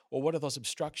ask, well, what are those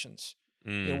obstructions?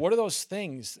 What are those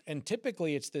things? And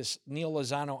typically it's this Neil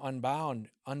Lozano Unbound,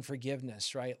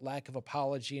 unforgiveness, right? Lack of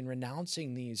apology and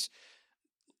renouncing these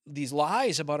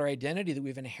lies about our identity that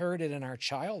we've inherited in our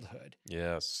childhood.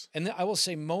 Yes. And I will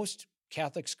say most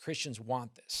Catholics, Christians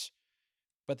want this,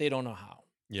 but they don't know how.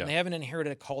 Yeah. And they haven't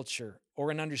inherited a culture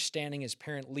or an understanding as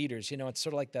parent leaders. It's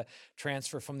sort of like the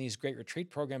transfer from these great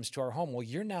retreat programs to our home. Well,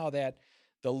 you're now the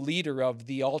leader of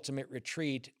the ultimate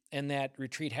retreat, and that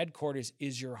retreat headquarters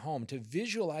is your home. To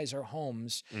visualize our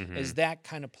homes as that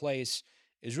kind of place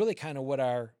is really kind of what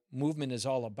our movement is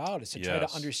all about, is to try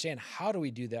to understand, how do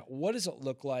we do that? What does it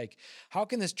look like? How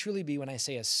can this truly be, when I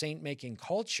say a saint-making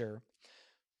culture,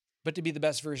 but to be the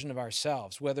best version of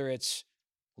ourselves, whether it's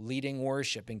leading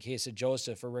worship in case of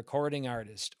Joseph, a recording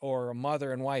artist, or a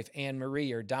mother and wife, Anne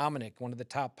Marie, or Dominic, one of the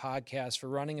top podcasts for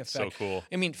Running Effect. So cool.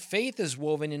 I mean, faith is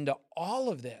woven into all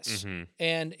of this.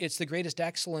 And it's the greatest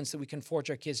excellence that we can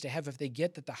forge our kids to have if they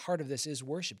get that the heart of this is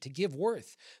worship, to give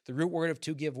worth. The root word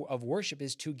of worship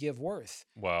is to give worth.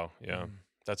 Wow. Yeah.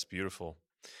 That's beautiful.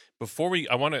 Before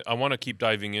I want to keep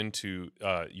diving into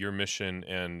your mission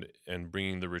and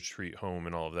bringing the retreat home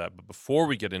and all of that. But before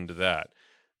we get into that,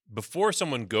 before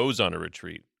someone goes on a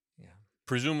retreat,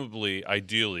 presumably,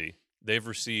 ideally, they've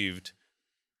received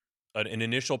an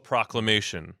initial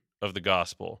proclamation of the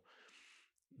gospel,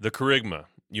 the kerygma,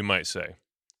 you might say.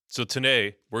 So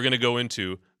today, we're going to go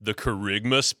into the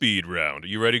kerygma speed round.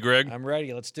 You ready, Greg? I'm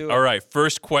ready. Let's do it. All right.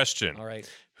 First question. All right.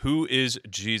 Who is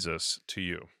Jesus to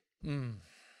you?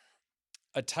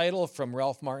 A title from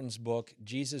Ralph Martin's book,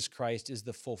 Jesus Christ is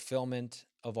the Fulfillment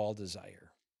of All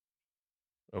Desire.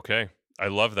 Okay. I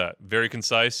love that. Very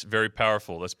concise, very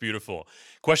powerful. That's beautiful.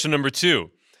 Question number 2.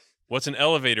 What's an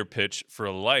elevator pitch for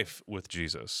a life with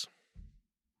Jesus?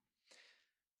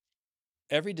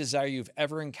 Every desire you've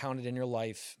ever encountered in your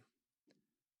life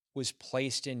was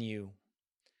placed in you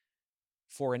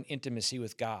for an intimacy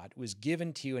with God. It was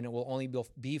given to you, and it will only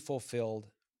be fulfilled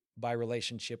by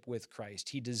relationship with Christ.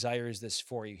 He desires this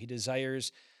for you. He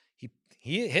desires,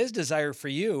 his desire for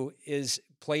you is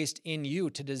placed in you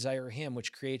to desire him,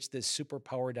 which creates this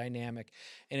superpower dynamic,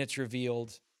 and it's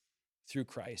revealed through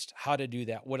Christ. How to do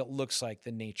that, what it looks like,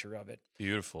 the nature of it.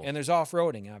 Beautiful. And there's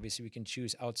off-roading. Obviously, we can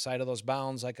choose outside of those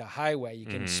bounds like a highway. You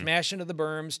can smash into the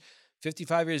berms.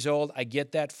 55 years old, I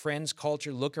get that friends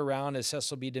culture. Look around, as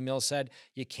Cecil B. DeMille said,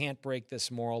 you can't break this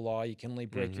moral law. You can only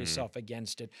break yourself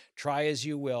against it. Try as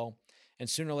you will. And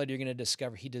sooner or later, you're going to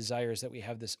discover he desires that we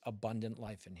have this abundant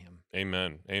life in him.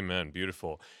 Amen. Amen.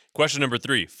 Beautiful. Question number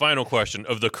 3, final question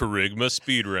of the kerygma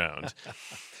speed round.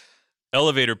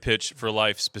 Elevator pitch for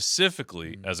life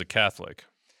specifically as a Catholic.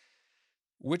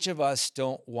 Which of us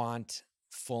don't want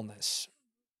fullness?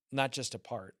 Not just a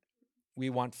part. We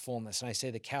want fullness. And I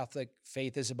say the Catholic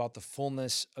faith is about the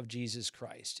fullness of Jesus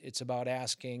Christ. It's about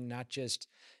asking not just,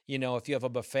 if you have a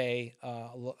buffet,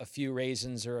 a few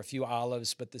raisins or a few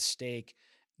olives, but the steak,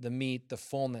 the meat, the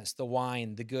fullness, the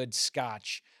wine, the good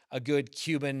scotch, a good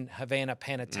Cuban Havana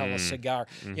Panatella cigar.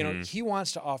 He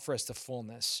wants to offer us the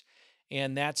fullness.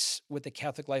 And that's what the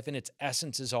Catholic life in its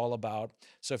essence is all about.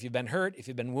 So if you've been hurt, if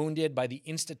you've been wounded by the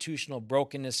institutional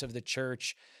brokenness of the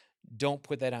church, don't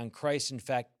put that on Christ. In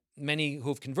fact, many who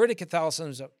have converted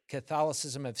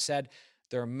Catholicism have said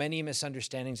there are many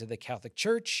misunderstandings of the Catholic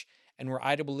Church, and were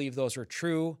I to believe those are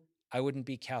true, I wouldn't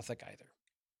be Catholic either.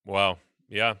 Wow.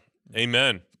 Yeah.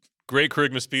 Amen. Great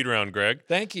kerygma speed round, Greg.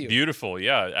 Thank you. Beautiful.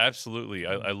 Yeah, absolutely.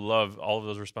 I love all of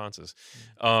those responses.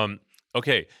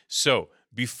 Okay, so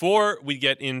before we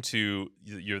get into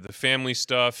the family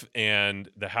stuff and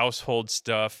the household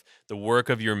stuff, the work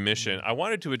of your mission, I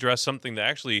wanted to address something that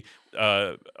actually,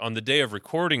 on the day of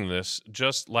recording this,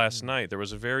 just last night, there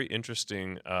was a very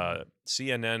interesting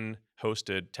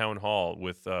CNN-hosted town hall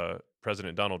with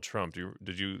President Donald Trump.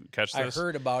 Did you catch this? I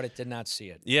heard about it, did not see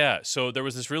it. Yeah, so there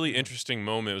was this really interesting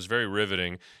moment. It was very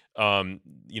riveting.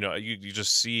 You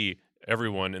just see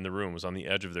everyone in the room was on the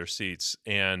edge of their seats,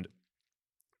 and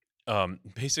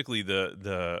basically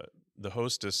the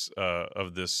hostess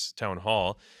of this town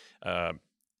hall,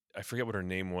 I forget what her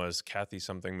name was, Kathy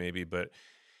something maybe, but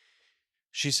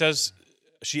she says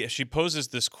she poses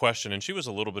this question, and she was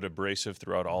a little bit abrasive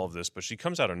throughout all of this, but she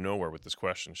comes out of nowhere with this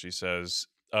question. She says,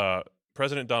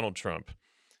 President Donald Trump,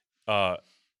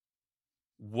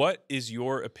 what is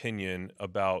your opinion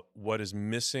about what is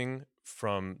missing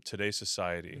from today's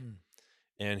society?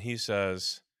 And he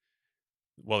says,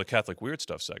 well, the Catholic Weird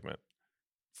Stuff segment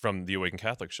from the Awakened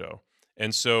Catholic show.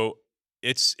 And so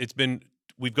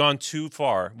we've gone too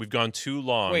far. We've gone too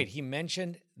long. Wait, he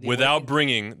mentioned without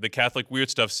bringing the Catholic Weird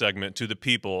Stuff segment to the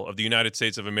people of the United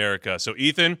States of America. So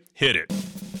Ethan, hit it.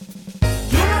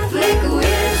 Catholic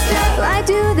Weird Stuff. Why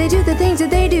do they do the things that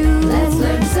they do? Let's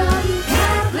learn some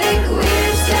Catholic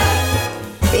Weird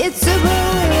Stuff. It's super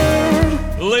weird.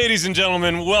 Ladies and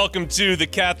gentlemen, welcome to the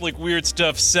Catholic Weird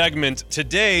Stuff segment.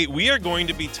 Today, we are going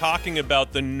to be talking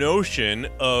about the notion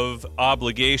of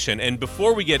obligation. And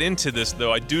before we get into this,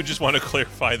 though, I do just want to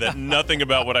clarify that nothing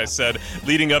about what I said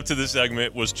leading up to this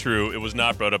segment was true. It was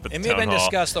not brought up at the town hall. It may have been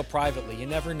discussed, though, privately. You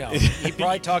never know. He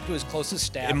probably talked to his closest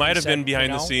staff. It might have been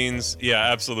behind the scenes.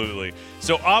 Yeah, absolutely.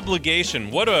 So obligation,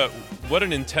 what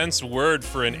an intense word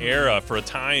for an era, for a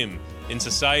time in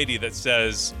society that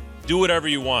says, do whatever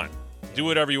you want. Do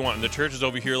whatever you want. And the church is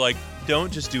over here like,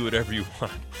 don't just do whatever you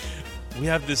want. We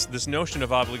have this notion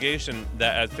of obligation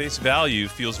that at face value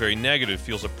feels very negative,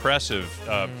 feels oppressive,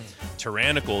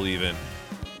 tyrannical even.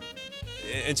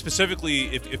 And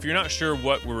specifically, if you're not sure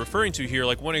what we're referring to here,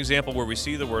 like one example where we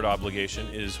see the word obligation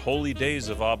is holy days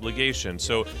of obligation.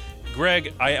 So,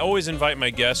 Greg, I always invite my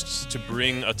guests to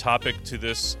bring a topic to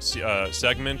this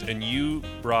segment, and you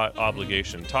brought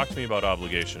obligation. Talk to me about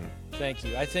obligation. Thank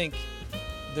you. I think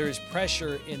there's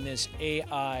pressure in this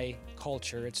AI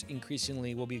culture. It's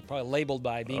increasingly will be probably labeled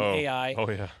by being AI. Oh,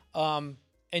 yeah.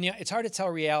 And it's hard to tell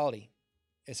reality.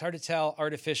 It's hard to tell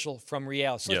artificial from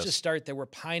reality. So let's Yes. just start there. We're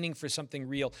pining for something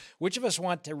real. Which of us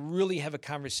want to really have a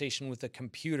conversation with a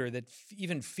computer that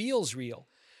even feels real?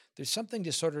 There's something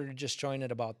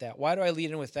disjointed about that. Why do I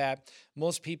lead in with that?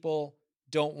 Most people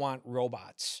don't want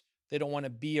robots. They don't want to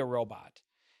be a robot.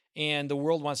 And the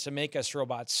world wants to make us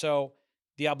robots. So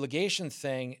the obligation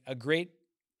thing, a great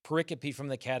pericope from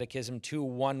the Catechism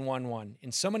 2:111.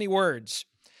 In so many words,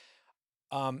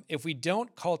 if we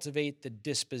don't cultivate the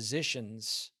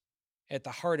dispositions at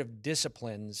the heart of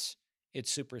disciplines,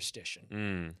 it's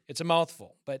superstition. It's a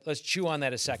mouthful, but let's chew on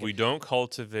that a second. If we don't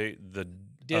cultivate the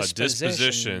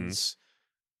dispositions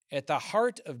at the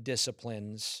heart of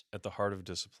disciplines,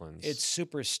 it's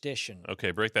superstition.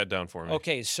 Okay, break that down for me.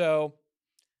 Okay, so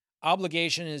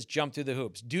obligation is jump through the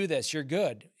hoops. Do this, you're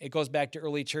good. It goes back to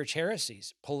early church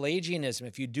heresies. Pelagianism,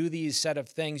 if you do these set of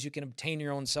things, you can obtain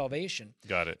your own salvation.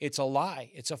 Got it. It's a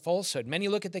lie. It's a falsehood. Many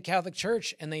look at the Catholic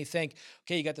Church and they think,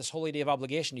 okay, you got this holy day of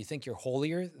obligation. Do you think you're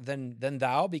holier than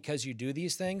thou because you do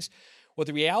these things? Well,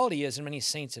 the reality is, and many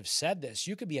saints have said this,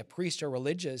 you could be a priest or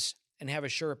religious and have a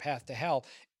sure path to hell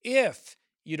if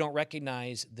you don't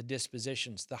recognize the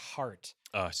dispositions, the heart.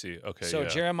 I see. Okay. So yeah.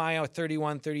 Jeremiah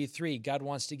 31:33, God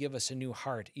wants to give us a new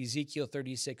heart. Ezekiel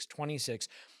 36:26,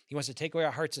 he wants to take away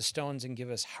our hearts of stones and give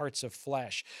us hearts of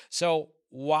flesh. So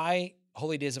why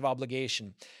holy days of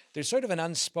obligation? There's sort of an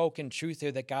unspoken truth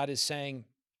here that God is saying,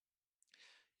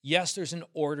 yes, there's an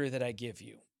order that I give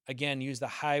you. Again, use the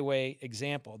highway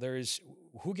example. There's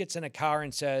who gets in a car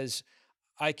and says,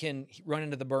 I can run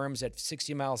into the berms at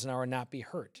 60 miles an hour and not be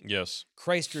hurt. Yes.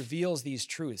 Christ reveals these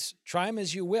truths. Try them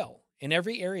as you will. In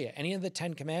every area, any of the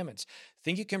 10 commandments,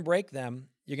 think you can break them,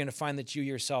 you're going to find that you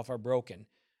yourself are broken.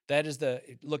 That is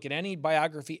look at any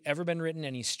biography ever been written,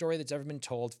 any story that's ever been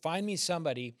told. Find me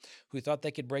somebody who thought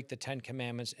they could break the 10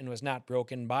 commandments and was not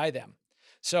broken by them.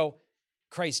 So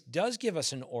Christ does give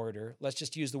us an order. Let's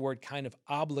just use the word kind of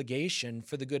obligation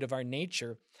for the good of our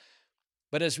nature.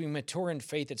 But as we mature in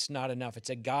faith, it's not enough. It's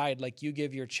a guide like you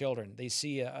give your children. They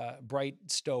see a bright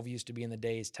stove used to be in the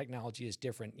days. Technology is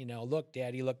different. Look,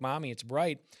 Daddy, look, Mommy, it's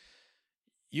bright.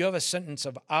 You have a sentence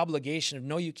of obligation of,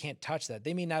 no, you can't touch that.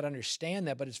 They may not understand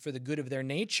that, but it's for the good of their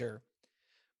nature.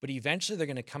 But eventually they're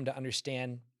going to come to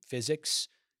understand physics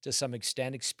to some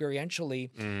extent,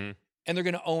 experientially, and they're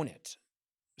going to own it.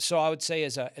 So I would say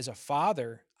as a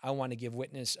father, I want to give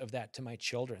witness of that to my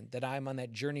children, that I'm on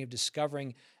that journey of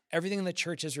discovering everything the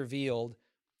church has revealed.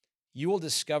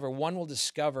 One will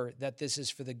discover that this is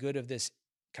for the good of this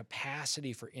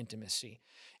capacity for intimacy.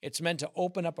 It's meant to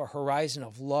open up a horizon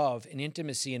of love and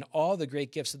intimacy and all the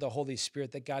great gifts of the Holy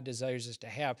Spirit that God desires us to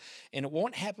have. And it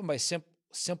won't happen by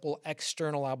simple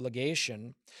external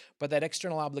obligation, but that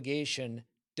external obligation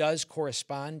does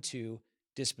correspond to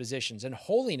dispositions. And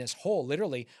holiness, whole,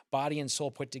 literally body and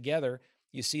soul put together,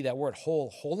 you see that word whole.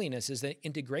 Holiness is the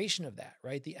integration of that,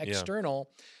 right? The external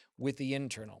with the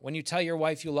internal. When you tell your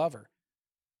wife you love her,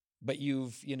 but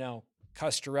you've,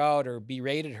 cussed her out or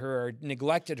berated her or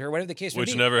neglected her, whatever the case may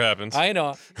be. Which never happens. I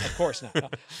know, of course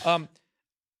not.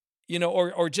 No.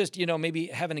 Or just, maybe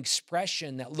have an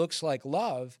expression that looks like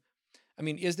love. I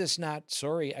mean, is this not,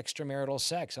 extramarital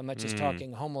sex? I'm not just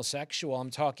talking homosexual. I'm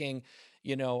talking,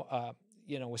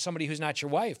 with somebody who's not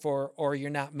your wife or you're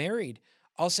not married.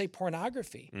 I'll say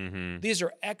pornography. Mm-hmm. These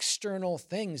are external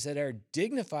things that are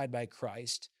dignified by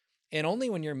Christ. And only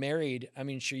when you're married,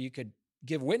 sure, you could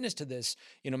give witness to this.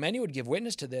 Many would give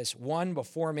witness to this. One,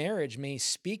 before marriage, may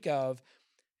speak of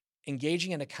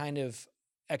engaging in a kind of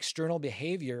external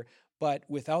behavior, but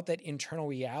without that internal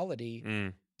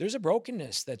reality, there's a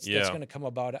brokenness that's going to come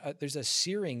about. There's a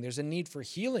searing. There's a need for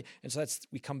healing. And so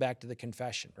we come back to the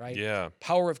confession, right? Yeah.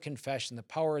 Power of confession, the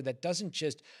power that doesn't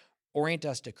just orient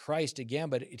us to Christ again,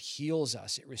 but it heals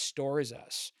us. It restores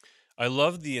us. I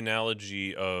love the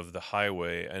analogy of the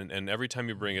highway, and every time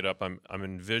you bring it up, I'm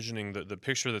envisioning the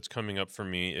picture that's coming up for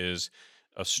me is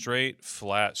a straight,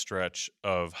 flat stretch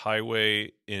of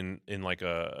highway in like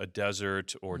a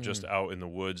desert or just out in the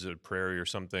woods, a prairie or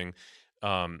something,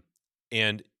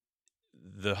 and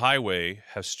the highway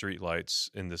has streetlights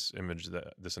in this image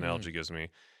that this analogy gives me.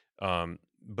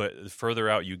 But the further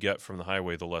out you get from the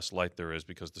highway, the less light there is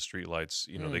because the streetlights,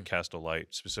 they cast a light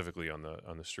specifically on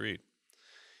the street.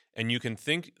 And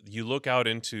you look out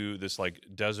into this like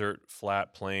desert,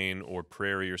 flat plain or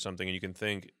prairie or something, and you can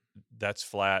think that's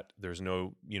flat. There's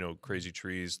no, crazy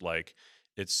trees. Like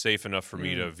it's safe enough for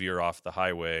me to veer off the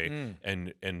highway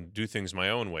and do things my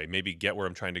own way. Maybe get where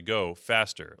I'm trying to go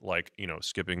faster, like,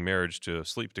 skipping marriage to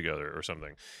sleep together or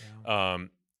something. Yeah.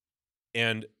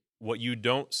 And what you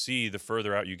don't see the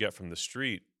further out you get from the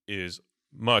street is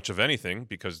much of anything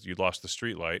because you lost the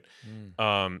street light.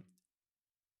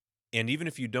 And even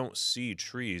if you don't see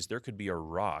trees, there could be a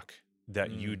rock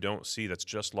that you don't see that's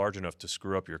just large enough to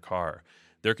screw up your car.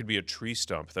 There could be a tree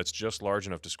stump that's just large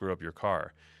enough to screw up your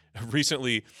car.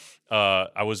 Recently,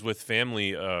 I was with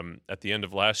family at the end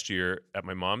of last year at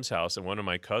my mom's house, and one of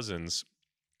my cousins,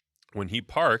 when he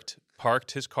parked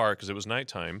his car because it was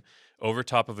nighttime over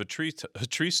top of a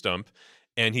tree stump,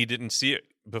 and he didn't see it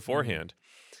beforehand.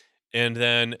 And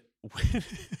then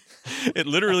it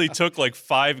literally took like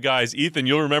 5 guys. Ethan,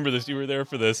 you'll remember this. You were there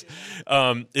for this.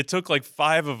 It took like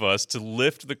 5 of us to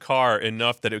lift the car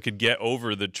enough that it could get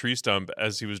over the tree stump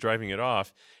as he was driving it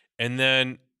off. And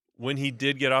then when he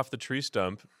did get off the tree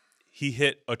stump, he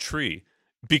hit a tree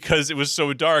because it was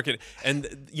so dark.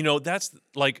 And that's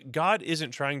like God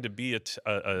isn't trying to be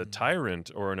a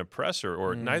tyrant or an oppressor,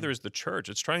 or neither is the church.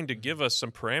 It's trying to give us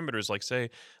some parameters, like say,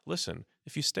 listen,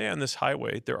 if you stay on this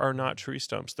highway, there are not tree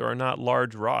stumps, there are not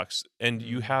large rocks, and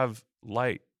you have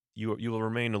light. You will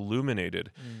remain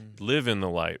illuminated. Live in the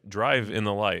light. Drive in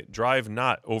the light. Drive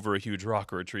not over a huge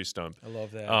rock or a tree stump. I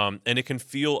love that. And it can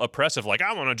feel oppressive, like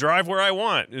I want to drive where I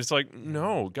want. It's like,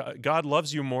 no, God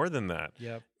loves you more than that.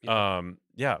 Yep.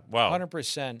 Yeah, wow.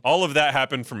 100%. All of that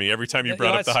happened for me every time you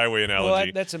brought up the highway analogy.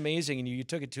 Well, that's amazing, and you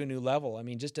took it to a new level. I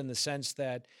mean, just in the sense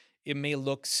that it may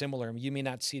look similar. You may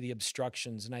not see the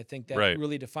obstructions, and I think that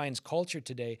really defines culture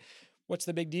today. What's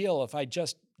the big deal if I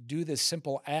just do this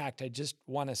simple act? I just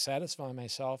want to satisfy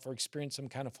myself or experience some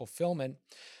kind of fulfillment.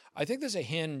 I think there's a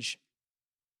hinge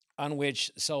on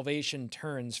which salvation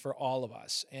turns for all of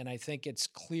us, and I think it's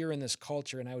clear in this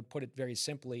culture, and I would put it very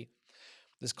simply.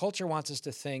 This culture wants us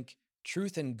to think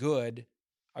truth and good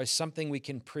are something we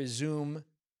can presume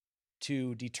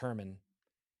to determine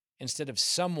instead of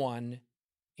someone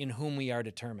in whom we are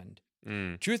determined.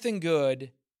 Truth and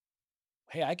good,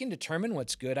 hey, I can determine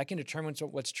what's good. I can determine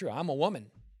what's true. I'm a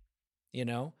woman,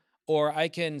 or I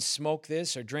can smoke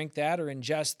this or drink that or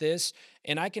ingest this,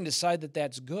 and I can decide that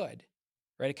that's good,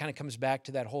 right? It kind of comes back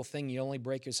to that whole thing. You only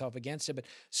break yourself against it. But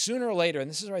sooner or later, and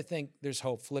this is where I think there's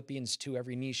hope, Philippians 2,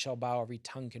 every knee shall bow, every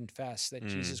tongue confess that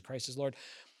Jesus Christ is Lord.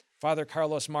 Father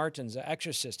Carlos Martins, an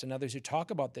exorcist, and others who talk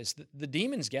about this, the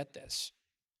demons get this.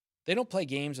 They don't play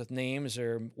games with names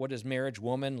or what is marriage,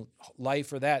 woman,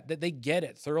 life, or that. They get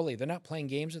it thoroughly. They're not playing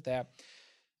games with that.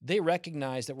 They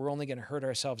recognize that we're only going to hurt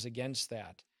ourselves against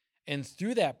that. And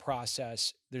through that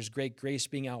process, there's great grace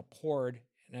being outpoured.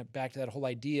 And back to that whole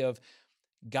idea of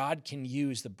God can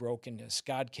use the brokenness.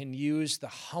 God can use the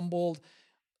humbled,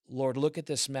 Lord, look at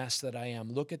this mess that I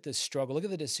am. Look at this struggle. Look at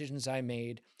the decisions I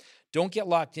made. Don't get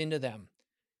locked into them.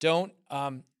 Don't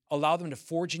allow them to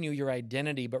forge in you your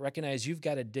identity, but recognize you've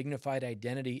got a dignified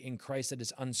identity in Christ that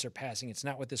is unsurpassing. It's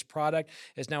not with this product.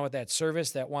 It's not with that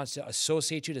service that wants to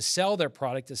associate you to sell their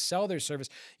product, to sell their service.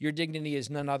 Your dignity is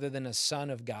none other than a son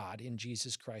of God in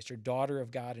Jesus Christ or daughter of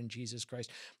God in Jesus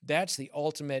Christ. That's the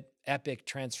ultimate epic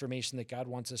transformation that God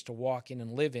wants us to walk in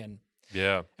and live in.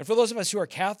 Yeah. And for those of us who are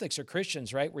Catholics or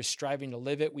Christians, right, we're striving to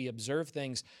live it. We observe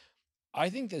things. I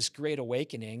think this great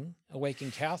awakening,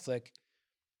 Awakened Catholic,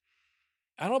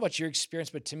 I don't know about your experience,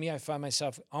 but to me, I find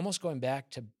myself almost going back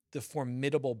to the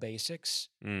formidable basics.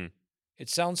 It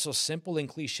sounds so simple and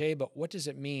cliche, but what does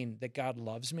it mean that God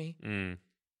loves me?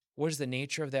 What is the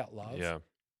nature of that love? Yeah.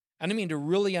 And I mean, to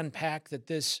really unpack that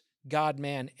this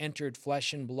God-man entered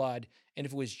flesh and blood, and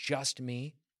if it was just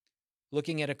me,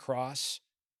 looking at a cross,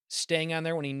 staying on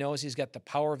there when he knows he's got the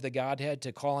power of the Godhead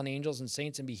to call on angels and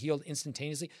saints and be healed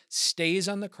instantaneously, stays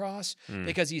on the cross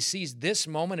because he sees this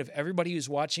moment of everybody who's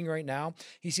watching right now.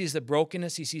 He sees the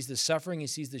brokenness, he sees the suffering, he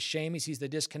sees the shame, he sees the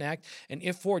disconnect. And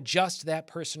if for just that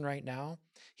person right now,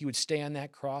 he would stay on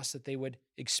that cross, that they would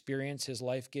experience his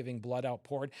life-giving blood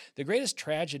outpoured. The greatest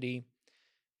tragedy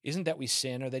isn't that we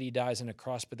sin or that he dies on a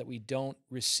cross, but that we don't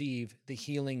receive the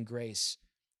healing grace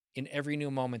in every new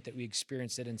moment that we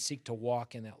experience it and seek to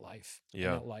walk in that life, in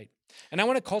that light. And I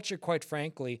want a culture, quite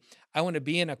frankly, I want to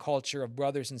be in a culture of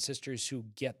brothers and sisters who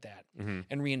get that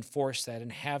and reinforce that and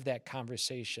have that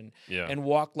conversation and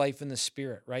walk life in the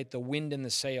Spirit, right? The wind in the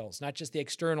sails, not just the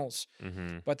externals,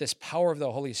 but this power of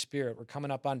the Holy Spirit. We're coming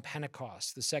up on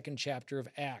Pentecost, the second chapter of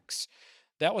Acts.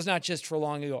 That was not just for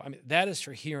long ago. I mean, that is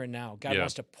for here and now. God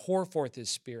wants to pour forth his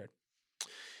Spirit.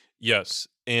 Yes,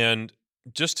 and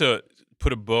just to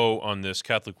put a bow on this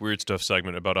Catholic Weird Stuff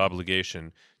segment about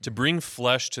obligation, to bring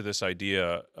flesh to this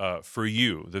idea for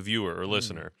you, the viewer or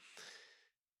listener,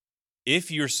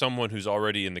 if you're someone who's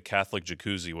already in the Catholic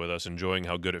jacuzzi with us, enjoying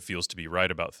how good it feels to be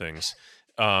right about things,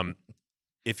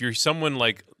 if you're someone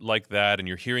like that and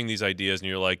you're hearing these ideas and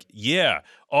you're like, yeah,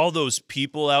 all those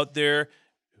people out there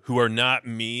who are not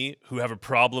me, who have a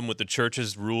problem with the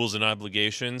church's rules and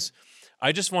obligations,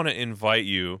 I just want to invite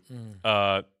you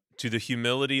to the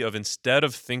humility of, instead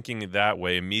of thinking that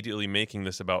way, immediately making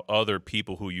this about other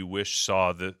people who you wish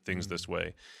saw the things this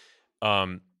way.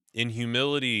 In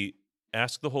humility,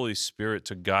 ask the Holy Spirit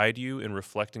to guide you in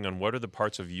reflecting on what are the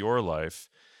parts of your life,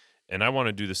 and I want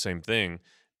to do the same thing.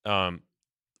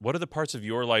 What are the parts of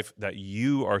your life that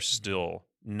you are still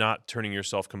not turning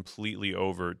yourself completely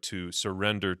over to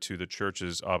surrender to the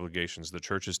church's obligations, the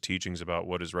church's teachings about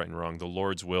what is right and wrong, the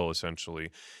Lord's will,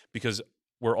 essentially, because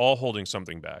we're all holding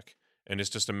something back, and it's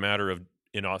just a matter of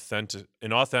in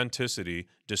authenticity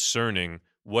discerning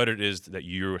what it is that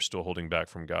you're still holding back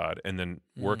from God, and then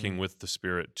working with the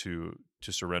Spirit to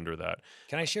surrender that.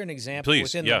 Can I share an example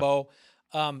within the bow?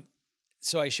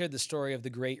 So I shared the story of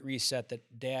the Great Reset that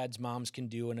dads, moms can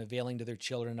do in availing to their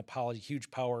children, apology,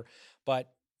 huge power.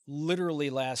 But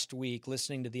literally last week,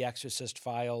 listening to the Exorcist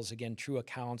Files, again, true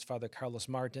accounts, Father Carlos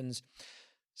Martins,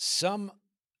 some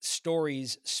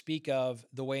stories speak of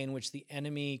the way in which the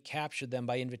enemy captured them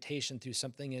by invitation through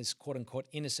something as quote-unquote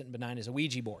innocent and benign as a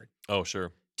Ouija board. Oh,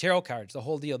 sure. Tarot cards, the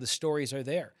whole deal. The stories are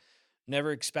there.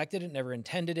 Never expected it, never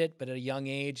intended it, but at a young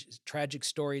age, tragic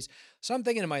stories. So I'm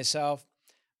thinking to myself,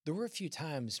 there were a few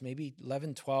times, maybe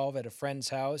 11, 12, at a friend's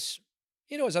house.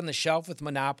 You know, it was on the shelf with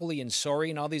Monopoly and Sorry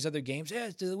and all these other games. Yeah,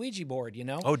 it's the Ouija board, you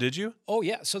know? Oh, did you? Oh,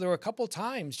 yeah. So there were a couple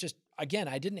times, just, again,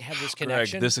 I didn't have this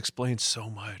connection. Greg, this explains so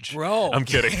much. Bro. I'm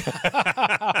kidding.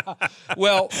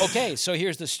 Well, okay, so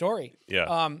here's the story.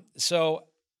 Yeah. So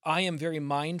I am very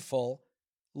mindful,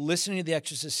 listening to the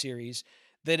Exorcist series,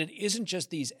 that it isn't just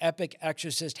these epic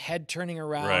Exorcist head-turning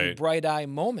around, bright-eye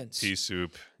moments. Pea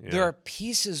soup. Yeah. There are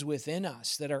pieces within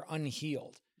us that are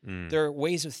unhealed. There are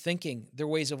ways of thinking. There are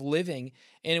ways of living.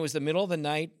 And it was the middle of the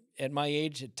night. At my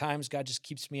age, at times, God just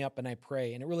keeps me up and I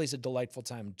pray. And it really is a delightful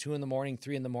time. 2 a.m,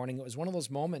 3 a.m. It was one of those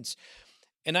moments.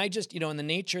 And I just, in the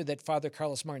nature that Father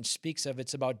Carlos Martin speaks of,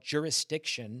 it's about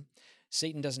jurisdiction.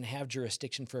 Satan doesn't have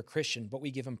jurisdiction for a Christian, but we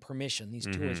give him permission. These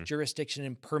two words, jurisdiction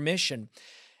and permission.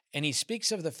 And he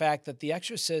speaks of the fact that the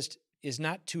exorcist is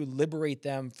not to liberate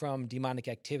them from demonic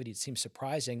activity. It seems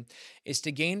surprising. It's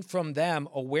to gain from them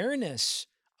awareness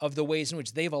of the ways in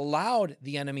which they've allowed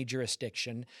the enemy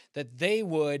jurisdiction, that they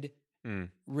would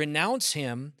renounce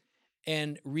him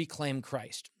and reclaim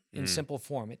Christ in simple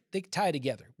form. They tie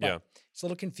together. But it's a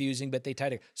little confusing, but they tie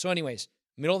together. So anyways,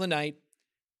 middle of the night,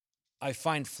 I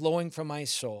find flowing from my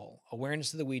soul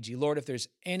awareness of the Ouija. Lord, if there's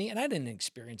any, and I didn't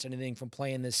experience anything from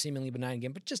playing this seemingly benign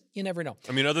game, but just, you never know.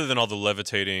 I mean, other than all the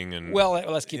levitating and... Well,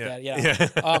 let's keep that,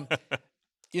 yeah.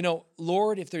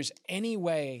 Lord, if there's any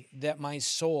way that my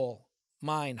soul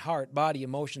mind, heart, body,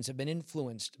 emotions have been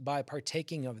influenced by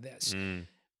partaking of this,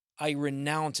 I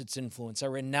renounce its influence. I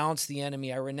renounce the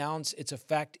enemy. I renounce its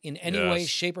effect in any way,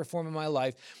 shape, or form in my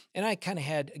life. And I kind of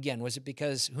had, again, was it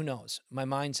because, who knows, my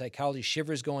mind psychology,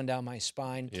 shivers going down my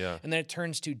spine. Yeah. And then it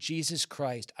turns to Jesus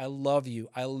Christ. I love you.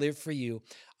 I live for you.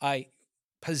 I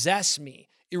possess me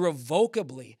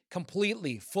irrevocably,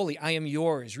 completely, fully. I am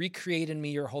yours. Recreate in me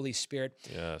your Holy Spirit.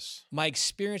 Yes. My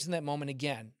experience in that moment,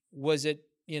 again, was it,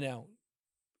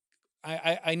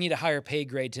 I need a higher pay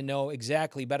grade to know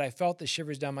exactly, but I felt the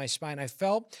shivers down my spine. I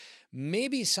felt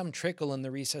maybe some trickle in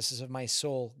the recesses of my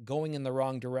soul going in the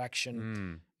wrong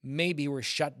direction. Maybe we're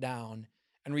shut down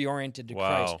and reoriented to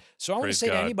Christ. So I want to say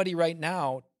to anybody right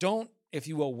now, don't, if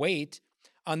you will, wait.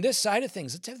 On this side of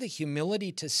things, let's have the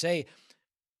humility to say,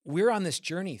 we're on this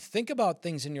journey. Think about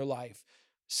things in your life.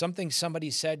 Something somebody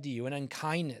said to you, an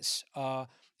unkindness, an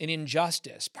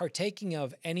injustice, partaking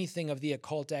of anything of the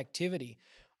occult activity,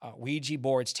 Ouija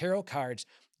boards, tarot cards.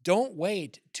 Don't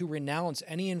wait to renounce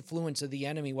any influence of the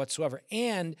enemy whatsoever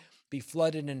and be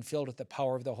flooded and filled with the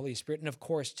power of the Holy Spirit. And of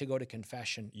course, to go to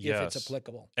confession if it's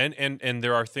applicable. And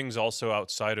there are things also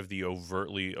outside of the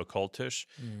overtly occultish,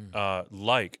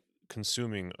 like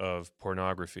consuming of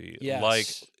pornography, like,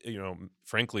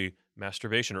 frankly,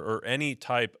 masturbation or any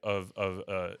type of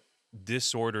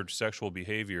disordered sexual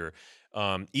behavior,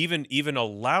 even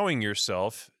allowing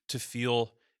yourself to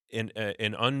feel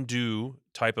an undue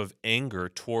type of anger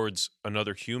towards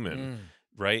another human,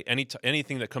 right?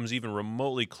 Anything that comes even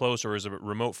remotely close or is a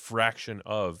remote fraction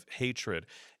of hatred,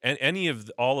 and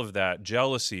all of that,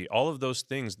 jealousy, all of those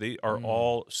things, they are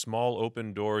all small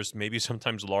open doors, maybe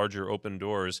sometimes larger open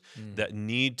doors that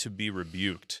need to be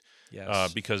rebuked.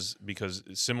 Yes. Because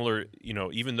similar,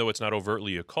 even though it's not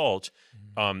overtly occult,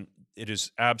 it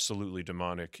is absolutely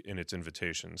demonic in its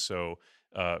invitation. So,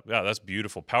 that's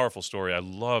beautiful, powerful story. I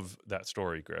love that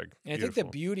story, Greg. And I think the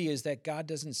beauty is that God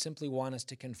doesn't simply want us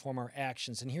to conform our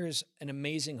actions. And here's an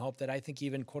amazing hope that I think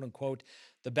even, quote unquote,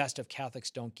 the best of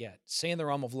Catholics don't get. Say in the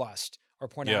realm of lust or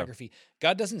pornography,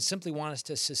 God doesn't simply want us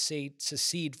to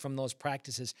secede from those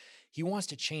practices. He wants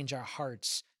to change our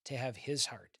hearts to have his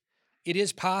heart. It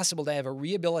is possible to have a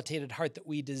rehabilitated heart that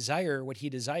we desire what he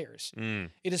desires.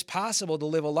 It is possible to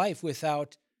live a life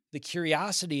without the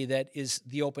curiosity that is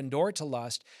the open door to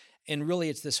lust. And really,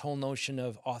 it's this whole notion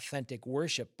of authentic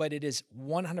worship. But it is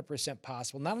 100%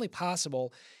 possible. Not only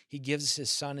possible, he gives us his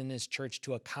son and his church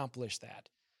to accomplish that.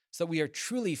 So that we are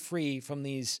truly free from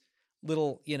these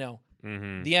little,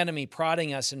 the enemy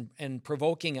prodding us and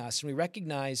provoking us. And we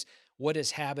recognize what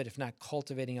is habit if not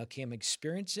cultivating? Okay, I'm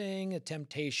experiencing a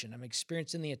temptation. I'm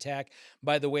experiencing the attack.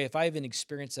 By the way, if I haven't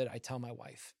experienced it, I tell my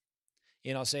wife.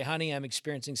 I'll say, honey, I'm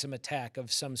experiencing some attack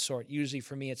of some sort. Usually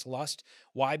for me, it's lust.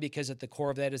 Why? Because at the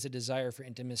core of that is a desire for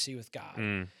intimacy with God.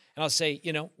 And I'll say,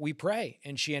 we pray.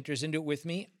 And she enters into it with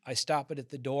me. I stop it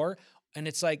at the door. And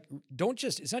it's like,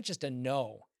 it's not just a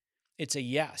no. It's a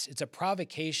yes. It's a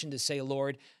provocation to say,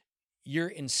 Lord, you're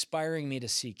inspiring me to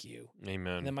seek you.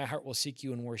 Amen. And then my heart will seek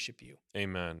you and worship you.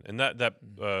 Amen. And that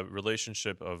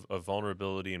relationship of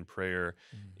vulnerability and prayer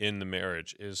in the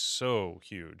marriage is so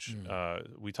huge.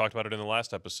 We talked about it in the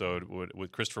last episode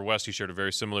with Christopher West. He shared a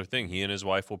very similar thing. He and his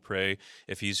wife will pray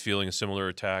if he's feeling a similar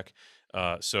attack.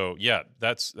 So yeah,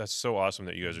 that's so awesome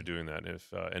that you guys are doing that.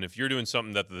 And if you're doing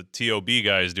something that the TOB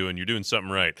guy is doing, you're doing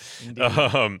something right.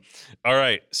 All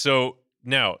right. So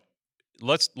now,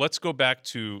 Let's go back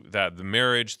to that, the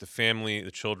marriage, the family,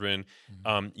 the children.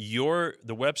 The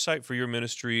website for your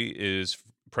ministry is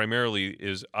primarily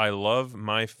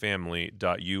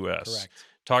ilovemyfamily.us. Correct.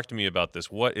 Talk to me about this.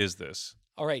 What is this?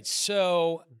 All right.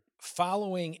 So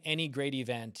following any great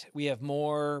event, we have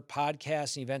more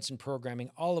podcasts and events and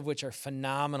programming, all of which are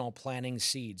phenomenal planting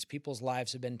seeds. People's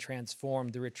lives have been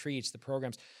transformed, the retreats, the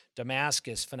programs.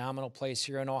 Damascus, phenomenal place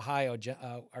here in Ohio.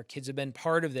 Our kids have been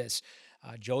part of this.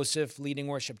 Joseph leading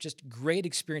worship, just great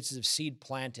experiences of seed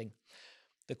planting.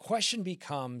 The question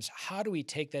becomes, how do we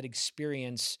take that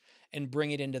experience and bring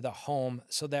it into the home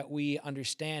so that we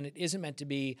understand it isn't meant to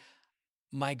be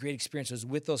my great experience was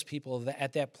with those people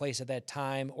at that place at that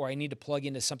time, or I need to plug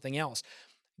into something else.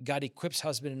 God equips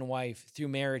husband and wife through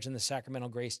marriage and the sacramental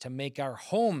grace to make our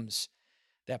homes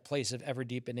that place of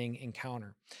ever-deepening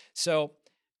encounter. So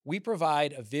we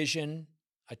provide a vision,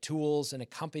 a tools, an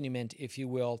accompaniment, if you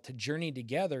will, to journey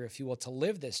together, if you will, to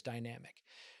live this dynamic.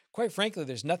 Quite frankly,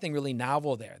 there's nothing really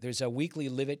novel there. There's a weekly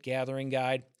Live It gathering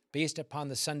guide based upon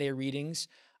the Sunday readings.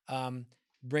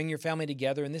 Bring your family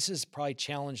together, and this is probably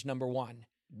challenge number one.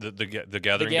 The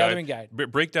gathering guide.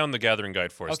 Break down the gathering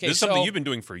guide for us. Okay, this is something you've been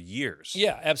doing for years.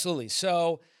 Yeah, absolutely.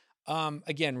 So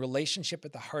again, relationship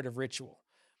at the heart of ritual.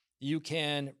 You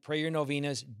can pray your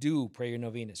novenas. Do pray your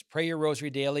novenas. Pray your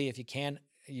rosary daily if you can.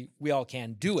 We all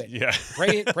can. Do it. Yeah.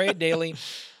 Pray it daily.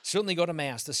 Certainly go to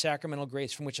Mass, the sacramental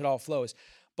grace from which it all flows.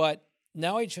 But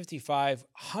now, age 55,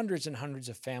 hundreds and hundreds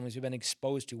of families we've been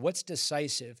exposed to. What's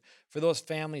decisive for those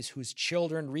families whose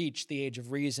children reach the age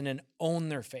of reason and own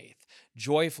their faith,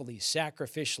 joyfully,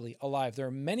 sacrificially, alive? There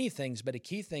are many things, but a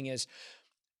key thing is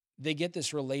they get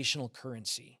this relational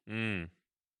currency.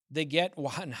 They get,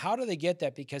 and how do they get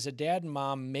that? Because a dad and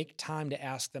mom make time to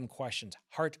ask them questions,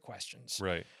 heart questions.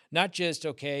 Right. Not just,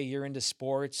 okay, you're into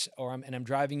sports and I'm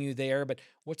driving you there, but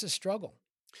what's a struggle?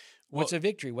 What's a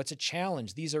victory? What's a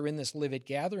challenge? These are in this Live It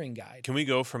Gathering Guide. Can we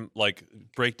go from,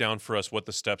 break down for us what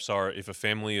the steps are if a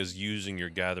family is using your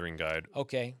gathering guide?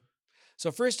 Okay.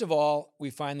 So first of all, we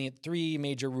find the 3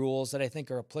 major rules that I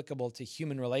think are applicable to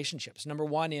human relationships. Number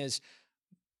 1 is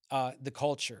the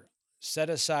culture. Set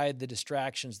aside the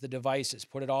distractions, the devices,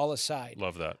 put it all aside.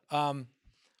 Love that.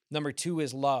 Number 2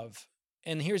 is love.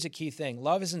 And here's a key thing.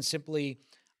 Love isn't simply,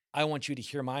 I want you to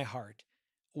hear my heart.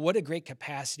 What a great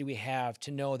capacity we have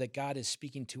to know that God is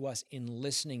speaking to us in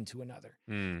listening to another.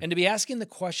 And to be asking the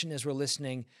question as we're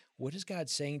listening, what is God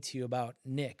saying to you about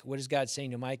Nick? What is God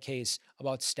saying, in my case,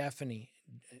 about Stephanie,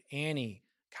 Annie,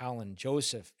 Colin,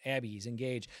 Joseph, Abby, he's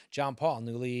engaged, John Paul,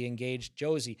 newly engaged,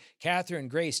 Josie, Catherine,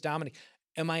 Grace, Dominic.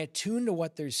 Am I attuned to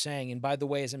what they're saying? And by the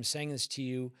way, as I'm saying this to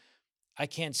you, I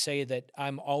can't say that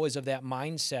I'm always of that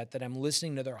mindset that I'm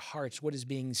listening to their hearts, what is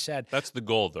being said. That's the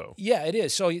goal, though. Yeah, it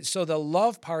is. So the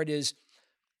love part is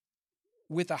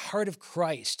with the heart of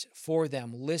Christ for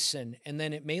them, listen, and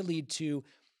then it may lead to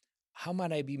how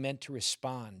might I be meant to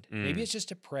respond? Maybe it's just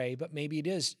to pray, but maybe it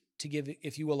is to give,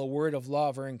 if you will, a word of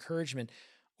love or encouragement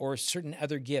or certain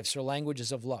other gifts or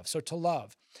languages of love. So to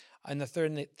love. And the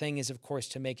third thing is, of course,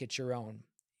 to make it your own.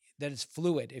 That it's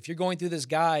fluid. If you're going through this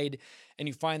guide and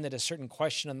you find that a certain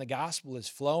question on the gospel is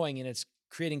flowing and it's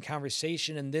creating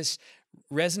conversation and this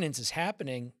resonance is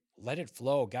happening, let it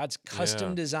flow. God's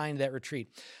custom designed that retreat.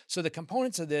 So the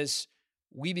components of this,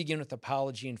 we begin with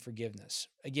apology and forgiveness.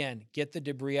 Again, get the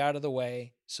debris out of the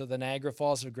way so the Niagara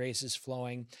Falls of grace is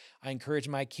flowing. I encourage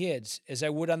my kids, as I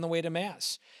would on the way to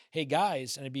Mass. Hey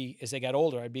guys, and as they got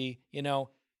older, I'd be,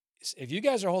 if you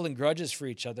guys are holding grudges for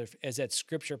each other, as that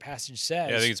scripture passage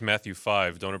says. Yeah, I think it's Matthew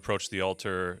 5. Don't approach the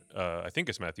altar. I think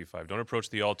it's Matthew 5. Don't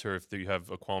approach the altar if you have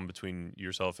a qualm between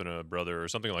yourself and a brother or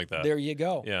something like that. There you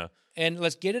go. Yeah. And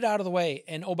let's get it out of the way.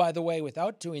 And oh, by the way,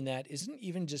 without doing that, isn't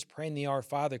even just praying the Our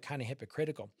Father kind of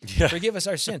hypocritical? Yeah. Forgive us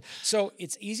our sin. So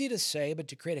it's easy to say, but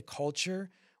to create a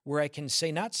culture where I can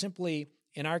say not simply,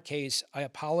 in our case, I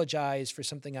apologize for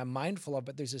something I'm mindful of,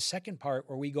 but there's a second part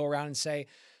where we go around and say,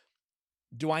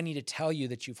 do I need to tell you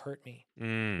that you've hurt me?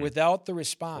 Without the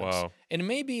response. Wow. And it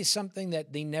may be something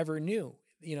that they never knew.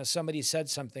 Somebody said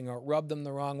something or rubbed them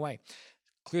the wrong way.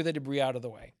 Clear the debris out of the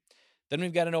way. Then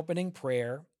we've got an opening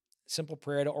prayer, simple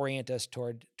prayer to orient us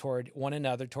toward one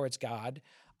another, towards God.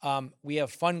 We have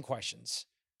fun questions.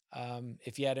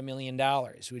 If you had $1 million,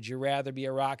 would you rather be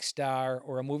a rock star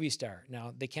or a movie star?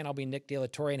 Now, they can't all be Nick De La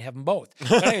Torre and have them both.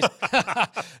 But anyways,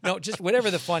 no, just whatever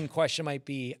the fun question might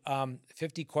be.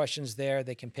 50 questions there.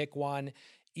 They can pick one.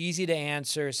 Easy to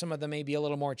answer. Some of them may be a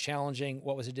little more challenging.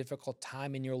 What was a difficult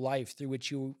time in your life through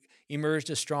which you emerged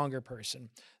a stronger person?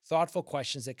 Thoughtful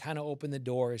questions that kind of open the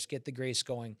doors, get the grace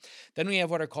going. Then we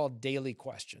have what are called daily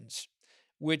questions,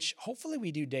 which hopefully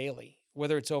we do daily.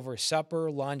 Whether it's over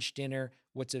supper, lunch, dinner,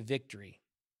 what's a victory?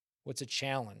 What's a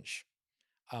challenge?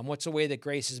 What's a way that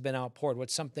grace has been outpoured?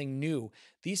 What's something new?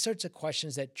 These sorts of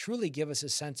questions that truly give us a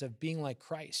sense of being like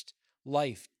Christ,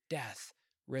 life, death,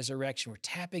 resurrection. We're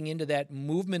tapping into that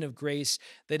movement of grace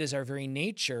that is our very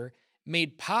nature,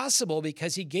 made possible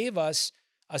because he gave us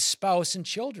a spouse and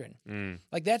children.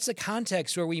 Like that's the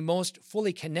context where we most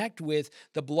fully connect with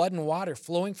the blood and water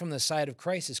flowing from the side of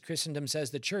Christ, as Christendom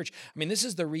says the church. I mean, this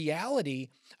is the reality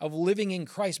of living in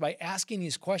Christ by asking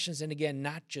these questions. And again,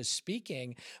 not just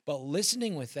speaking, but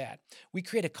listening with that. We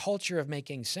create a culture of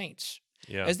making saints.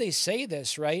 Yeah. As they say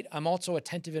this, right? I'm also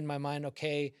attentive in my mind.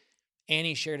 Okay,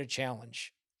 Annie shared a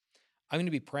challenge. I'm going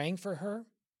to be praying for her.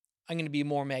 I'm going to be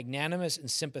more magnanimous and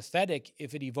sympathetic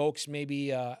if it evokes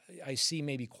maybe, I see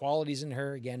maybe qualities in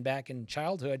her, again, back in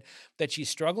childhood, that she's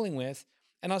struggling with.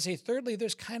 And I'll say, thirdly,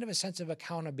 there's kind of a sense of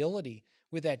accountability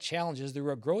with that challenge as there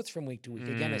are growth from week to week.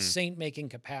 Again, a saint-making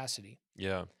capacity.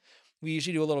 Yeah. We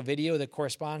usually do a little video that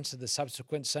corresponds to the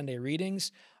subsequent Sunday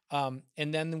readings. And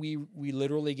then we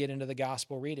literally get into the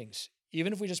gospel readings.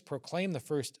 Even if we just proclaim the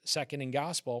first, second, and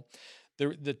gospel,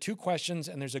 the 2 questions,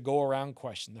 and there's a go-around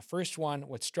question. The first one,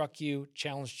 what struck you,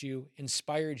 challenged you,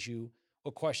 inspired you?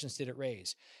 What questions did it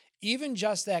raise? Even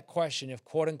just that question, if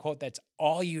quote unquote, that's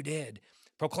all you did,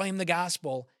 proclaim the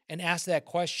gospel and ask that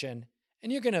question,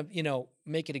 and you're going to,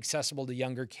 make it accessible to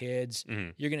younger kids.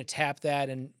 Mhm. You're going to tap that.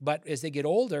 But as they get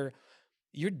older,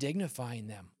 you're dignifying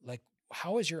them. Like,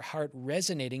 how is your heart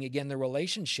resonating? Again, the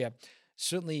relationship.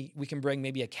 Certainly, we can bring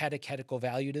maybe a catechetical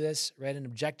value to this, right? An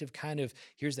objective kind of,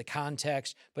 here's the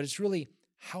context, but it's really,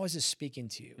 how is this speaking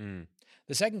to you? Mm.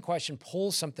 The second question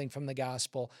pulls something from the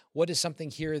gospel. What is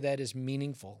something here that is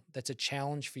meaningful, that's a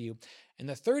challenge for you? And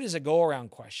the third is a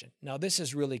go-around question. Now, this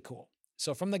is really cool.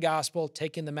 So from the gospel,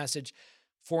 take in the message.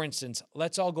 For instance,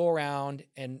 let's all go around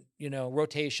and,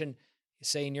 rotation,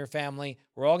 say in your family,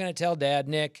 we're all going to tell Dad,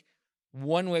 Nick,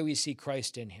 one way we see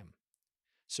Christ in him.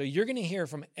 So you're going to hear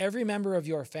from every member of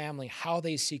your family how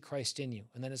they see Christ in you.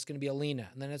 And then it's going to be Alina,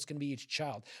 and then it's going to be each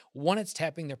child. One, it's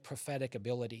tapping their prophetic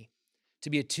ability to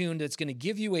be attuned. That's going to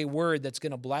give you a word that's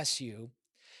going to bless you.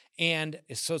 And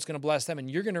so it's going to bless them, and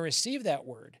you're going to receive that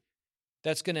word.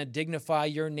 That's going to dignify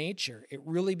your nature. It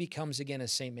really becomes, again, a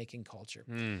saint-making culture.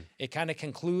 Mm. It kind of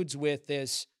concludes with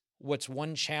this, what's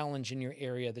one challenge in your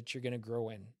area that you're going to grow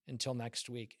in until next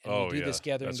week? And we do this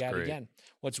gathering guide again.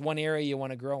 What's one area you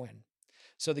want to grow in?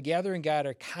 So the gathering guide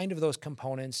are kind of those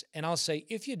components. And I'll say,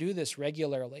 if you do this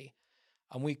regularly,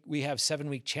 we have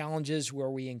 7-week challenges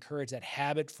where we encourage that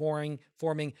habit forming.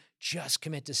 Just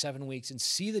commit to 7 weeks and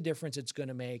see the difference it's going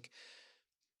to make.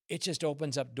 It just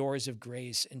opens up doors of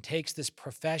grace and takes this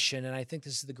profession. And I think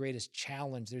this is the greatest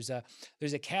challenge. There's a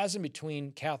chasm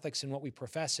between Catholics and what we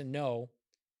profess and know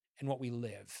and what we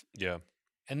live. Yeah.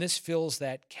 And this fills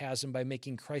that chasm by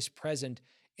making Christ present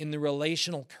in the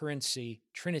relational currency,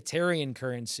 Trinitarian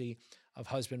currency of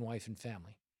husband, wife, and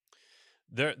family.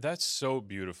 That's so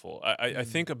beautiful. I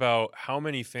think about how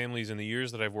many families in the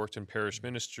years that I've worked in parish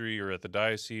ministry or at the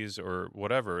diocese or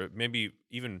whatever, maybe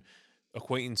even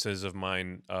acquaintances of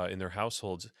mine in their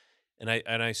households, and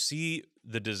I see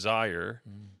the desire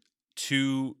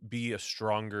to be a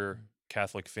stronger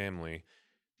Catholic family,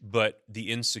 but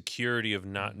the insecurity of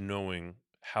not knowing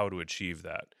how to achieve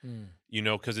that.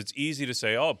 Because it's easy to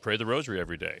say, "Oh, pray the rosary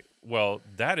every day." Well,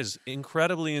 that is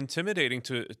incredibly intimidating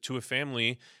to a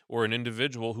family or an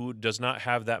individual who does not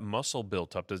have that muscle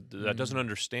built up, that doesn't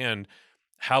understand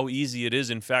how easy it is,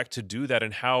 in fact, to do that,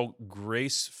 and how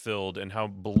grace-filled and how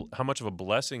much of a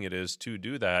blessing it is to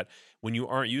do that. When you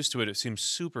aren't used to it, it seems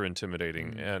super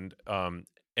intimidating and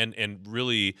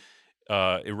really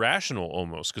irrational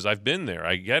almost, because I've been there.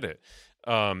 I get it.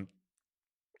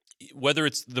 Whether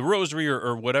it's the rosary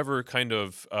or whatever kind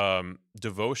of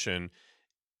devotion,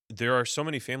 there are so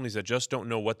many families that just don't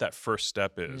know what that first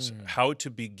step is, how to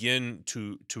begin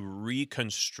to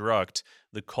reconstruct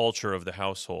the culture of the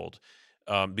household,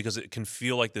 because it can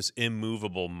feel like this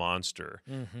immovable monster.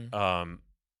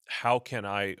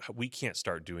 We can't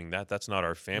start doing that. That's not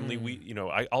our family.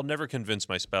 I'll never convince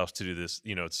my spouse to do this,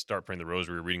 start praying the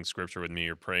rosary, or reading scripture with me,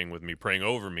 or praying with me, praying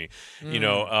over me,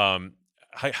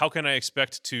 How can I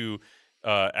expect to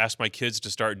ask my kids to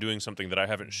start doing something that I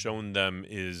haven't shown them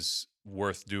is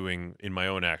worth doing in my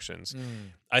own actions?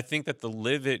 I think that the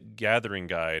Live It Gathering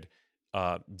Guide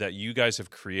that you guys have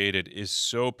created is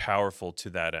so powerful to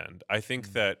that end. I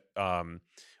think that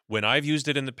when I've used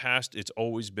it in the past, it's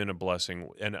always been a blessing.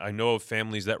 And I know of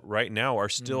families that right now are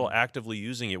still actively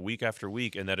using it week after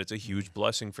week, and that it's a huge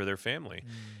blessing for their family.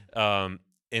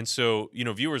 And so,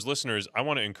 viewers, listeners, I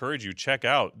want to encourage you, check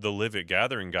out the Live It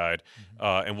Gathering Guide,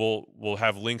 and we'll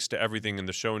have links to everything in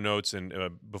the show notes. And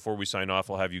before we sign off,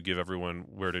 I'll have you give everyone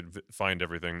where to find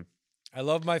everything. I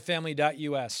love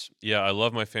myfamily.us. Yeah, I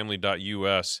love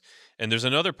myfamily.us. And there's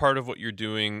another part of what you're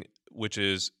doing, which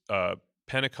is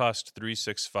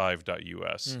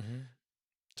Pentecost365.us.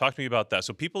 Talk to me about that.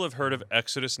 So people have heard of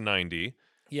Exodus 90.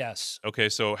 Yes. Okay,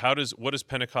 so what does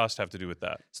Pentecost have to do with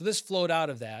that? So this flowed out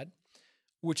of that,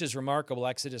 which is remarkable.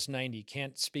 Exodus 90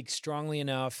 can't speak strongly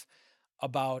enough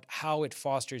about how it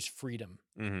fosters freedom.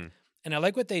 And I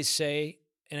like what they say,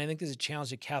 and I think there's a challenge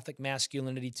to Catholic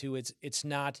masculinity too. It's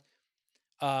not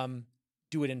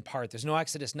do it in part. There's no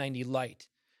Exodus 90 light.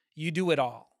 You do it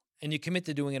all, and you commit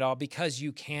to doing it all because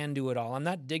you can do it all. I'm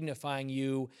not dignifying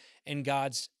you, and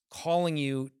God's calling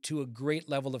you to a great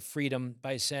level of freedom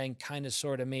by saying kind of,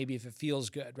 sort of, maybe if it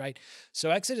feels good, right? So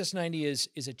Exodus 90 is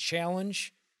a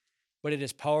challenge, but it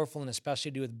is powerful, and especially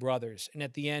to do with brothers. And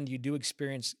at the end, you do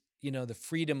experience, the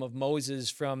freedom of Moses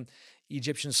from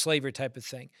Egyptian slavery type of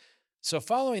thing. So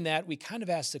following that, we kind of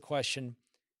asked the question,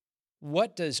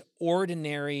 what does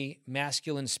ordinary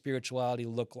masculine spirituality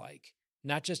look like?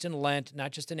 Not just in Lent,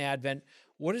 not just in Advent.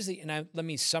 Let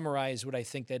me summarize what I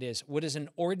think that is. What is an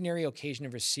ordinary occasion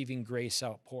of receiving grace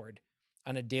outpoured?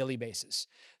 on a daily basis.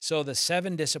 So the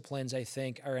 7 disciplines, I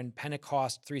think, are in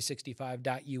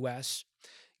Pentecost365.us,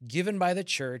 given by the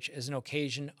church as an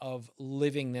occasion of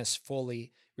living this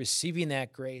fully, receiving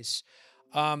that grace.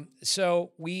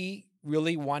 So we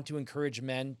really want to encourage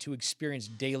men to experience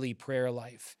daily prayer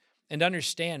life and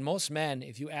understand most men,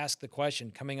 if you ask the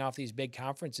question coming off these big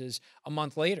conferences a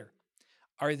month later,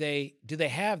 do they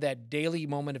have that daily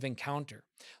moment of encounter?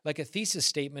 Like a thesis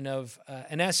statement of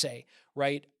an essay,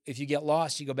 right? If you get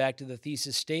lost, you go back to the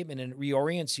thesis statement and it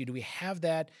reorients you. Do we have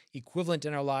that equivalent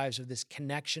in our lives of this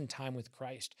connection time with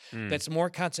Christ that's more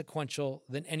consequential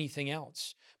than anything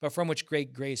else, but from which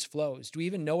great grace flows? Do we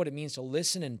even know what it means to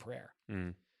listen in prayer,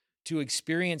 to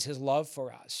experience his love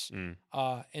for us?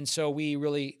 And so we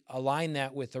really align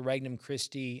that with the Regnum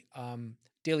Christi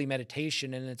daily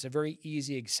meditation, and it's a very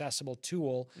easy, accessible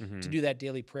tool to do that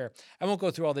daily prayer. I won't go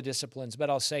through all the disciplines,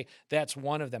 but I'll say that's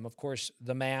one of them. Of course,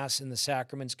 the Mass and the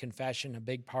sacraments, confession, a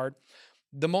big part.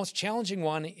 The most challenging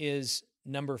one is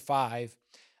number 5,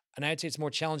 and I'd say it's more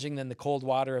challenging than the cold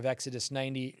water of Exodus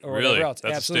 90 or whatever else.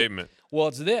 That's Absolutely. a statement. Well,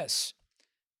 it's this.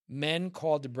 Men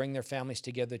called to bring their families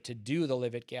together to do the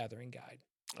Live It Gathering Guide.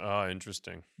 Ah,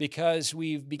 interesting. Because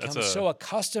we've become so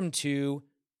accustomed to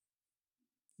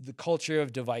the culture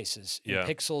of devices and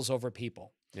pixels over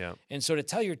people. Yeah. And so to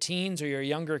tell your teens or your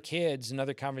younger kids,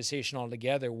 another conversation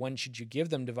altogether, when should you give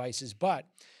them devices? But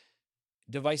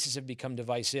devices have become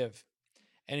divisive.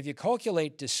 And if you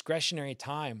calculate discretionary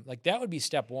time, like that would be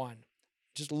step 1.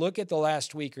 Just look at the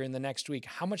last week or in the next week,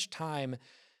 how much time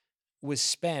was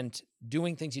spent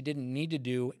doing things you didn't need to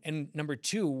do. And number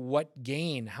 2, what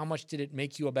gain? How much did it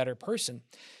make you a better person?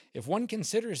 If one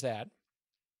considers that,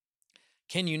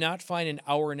 can you not find an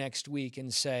hour next week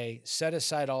and say, set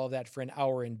aside all of that for an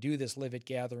hour and do this Live It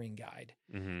Gathering Guide?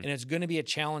 And it's going to be a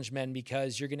challenge, men,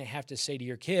 because you're going to have to say to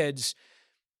your kids,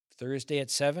 Thursday at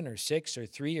 7 or 6 or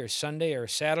 3 or Sunday or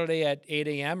Saturday at 8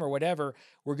 a.m. or whatever,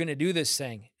 we're going to do this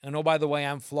thing. And oh, by the way,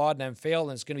 I'm flawed and I'm failed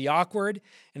and it's going to be awkward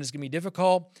and it's going to be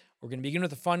difficult. We're going to begin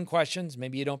with the fun questions.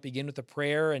 Maybe you don't begin with the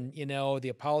prayer and, the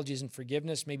apologies and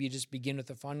forgiveness. Maybe you just begin with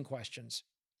the fun questions.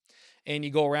 And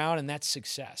you go around and that's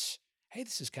success. Hey,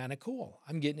 this is kind of cool.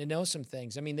 I'm getting to know some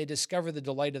things. I mean, they discover the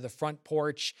delight of the front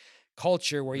porch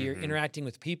culture where you're interacting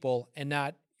with people and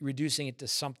not reducing it to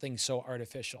something so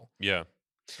artificial. Yeah.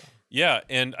 Yeah.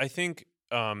 And I think,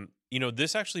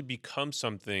 this actually becomes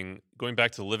something, going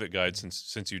back to the Live It Guide,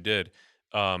 since you did.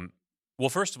 Well,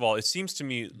 first of all, it seems to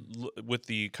me with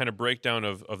the kind of breakdown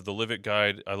of the Live It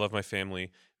Guide, I Love My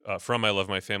Family, from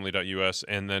ilovemyfamily.us,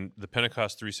 and then the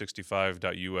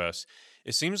Pentecost365.us,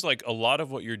 it seems like a lot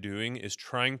of what you're doing is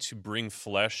trying to bring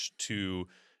flesh to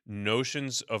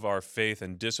notions of our faith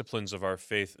and disciplines of our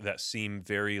faith that seem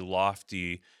very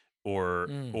lofty or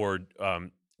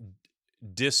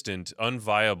distant,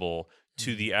 unviable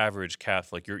to the average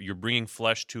Catholic. You're bringing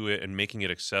flesh to it and making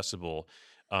it accessible,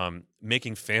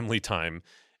 making family time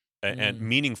and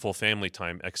meaningful family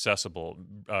time accessible,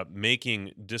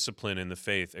 making discipline in the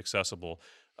faith accessible.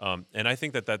 And I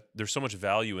think that there's so much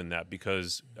value in that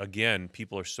because, again,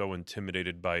 people are so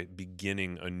intimidated by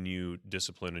beginning a new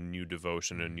discipline, a new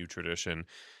devotion, a new tradition.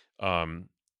 And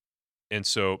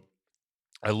so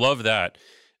I love that.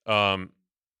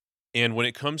 And when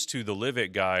it comes to the Live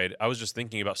It Guide, I was just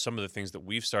thinking about some of the things that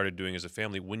we've started doing as a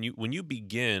family. When you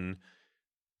begin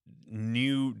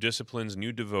new disciplines,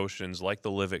 new devotions like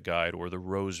the Live It Guide or the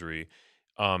Rosary,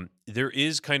 there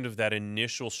is kind of that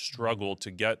initial struggle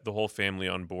to get the whole family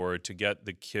on board, to get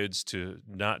the kids to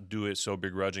not do it so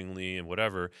begrudgingly and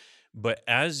whatever. But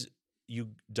as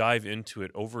you dive into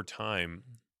it over time,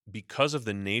 because of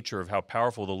the nature of how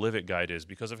powerful the Live It Guide is,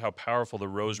 because of how powerful the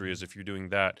Rosary is if you're doing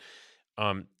that,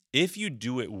 if you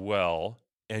do it well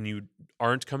and you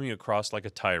aren't coming across like a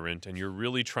tyrant and you're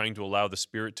really trying to allow the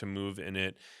Spirit to move in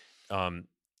it,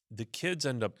 the kids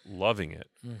end up loving it.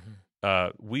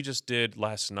 We just did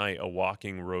last night a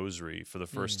walking rosary for the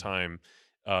first time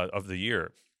of the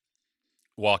year.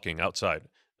 Walking outside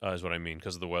is what I mean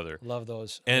because of the weather. Love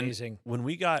those. And amazing. when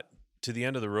we got to the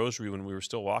end of the rosary, when we were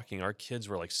still walking, our kids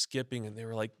were like skipping and they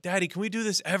were like, "Daddy, can we do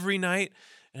this every night?"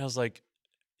 And I was like,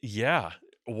 "Yeah,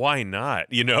 why not?"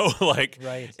 Like,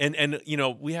 right. And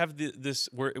we have this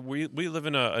where we live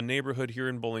in a neighborhood here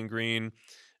in Bowling Green.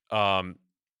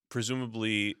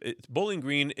 Presumably, Bowling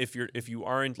Green, if you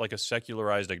aren't like a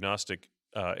secularized agnostic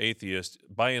atheist,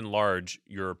 by and large,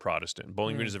 you're a Protestant.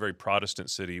 Bowling Green is a very Protestant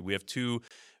city. We have two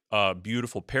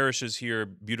beautiful parishes here,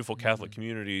 beautiful Catholic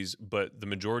communities, but the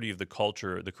majority of the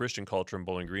culture, the Christian culture in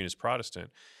Bowling Green, is Protestant.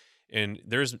 And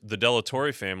there's the Della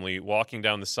Torre family walking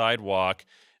down the sidewalk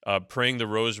praying the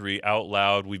rosary out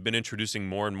loud. We've been introducing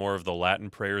more and more of the Latin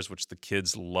prayers, which the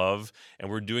kids love, and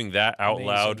we're doing that out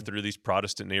loud through these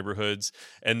Protestant neighborhoods.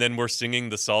 And then we're singing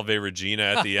the Salve Regina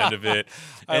at the end of it.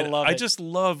 I love it. I just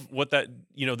love what that,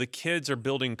 the kids are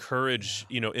building courage,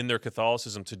 in their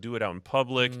Catholicism to do it out in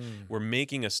public. We're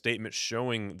making a statement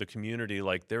showing the community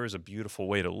like there is a beautiful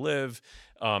way to live.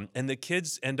 And the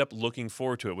kids end up looking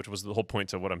forward to it, which was the whole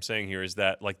point of what I'm saying here, is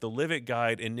that like the Live It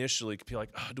guide initially could be like,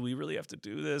 oh, do we really have to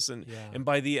do this? And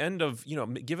by the end of,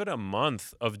 give it a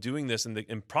month of doing this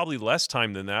and probably less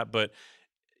time than that, but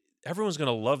everyone's going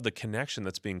to love the connection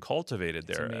that's being cultivated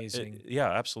there. It's amazing. Yeah,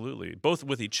 absolutely. Both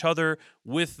with each other,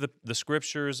 with the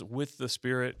scriptures, with the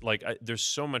Spirit. There's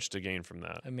so much to gain from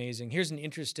that. Amazing. Here's an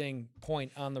interesting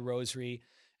point on the rosary.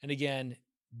 And again,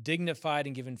 dignified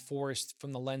and given force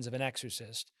from the lens of an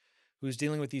exorcist who's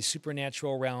dealing with these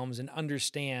supernatural realms and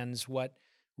understands what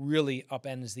really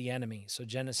upends the enemy. So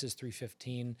Genesis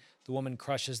 3:15, the woman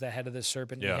crushes the head of the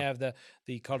serpent. Yeah. We have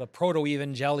the called a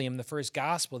proto-evangelium, the first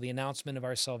gospel, the announcement of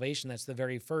our salvation. That's the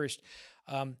very first.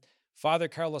 Father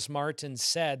Carlos Martin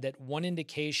said that one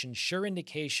indication, sure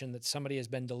indication that somebody has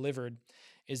been delivered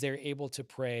is they're able to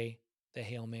pray the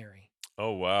Hail Mary.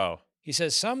 Oh, wow. He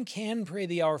says some can pray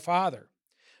the Our Father,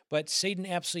 but Satan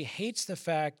absolutely hates the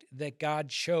fact that God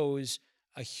chose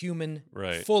a human,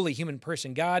 fully human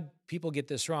person. People get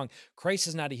this wrong. Christ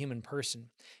is not a human person.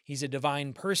 He's a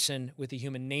divine person with a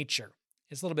human nature.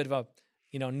 It's a little bit of a,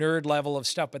 nerd level of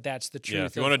stuff, but that's the truth. Yeah,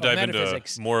 if you want to dive into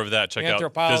more of that, check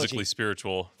out Physically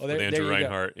Spiritual with Andrew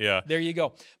Reinhardt. Yeah. There you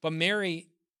go. But Mary,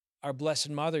 our Blessed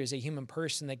Mother, is a human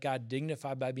person that God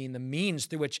dignified by being the means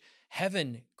through which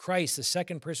heaven, Christ, the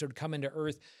second person, would come into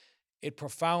earth. It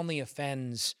profoundly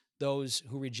offends those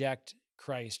who reject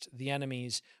Christ, the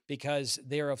enemies, because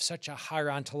they are of such a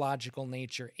higher ontological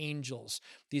nature. Angels,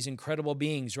 these incredible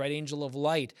beings, right? Angel of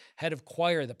light, head of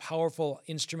choir, the powerful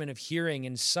instrument of hearing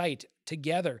and sight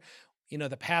together.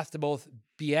 The path to both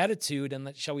beatitude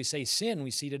and, shall we say, sin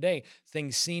we see today,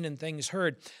 things seen and things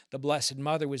heard. The Blessed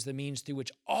Mother was the means through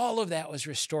which all of that was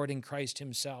restored in Christ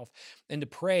himself. And to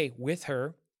pray with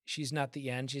her, she's not the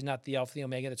end, she's not the Alpha, the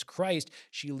Omega, that's Christ.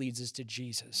 She leads us to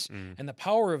Jesus. And the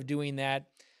power of doing that,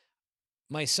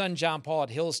 my son John Paul at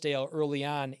Hillsdale early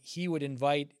on, he would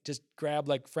just grab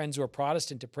friends who are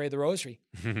Protestant to pray the rosary.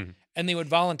 And they would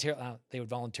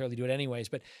voluntarily do it anyways,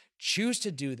 but choose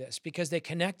to do this because they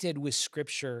connected with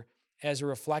Scripture as a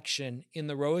reflection in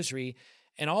the rosary.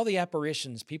 And all the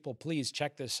apparitions, people, please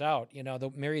check this out.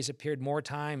 Mary's appeared more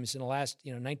times in the last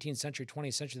 19th century,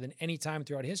 20th century than any time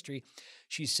throughout history.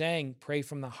 She's saying, pray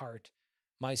from the heart.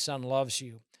 My son loves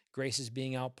you. Grace is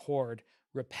being outpoured.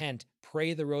 Repent,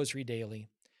 pray the rosary daily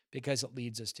because it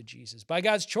leads us to Jesus by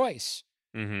God's choice.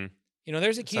 Mm-hmm.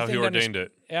 There's a key That's thing. how he ordained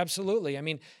it. Absolutely. I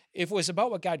mean, if it was about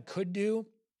what God could do,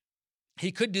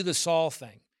 he could do the Saul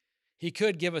thing. He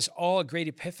could give us all a great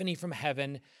epiphany from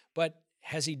heaven, but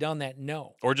has he done that?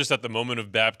 No. Or just at the moment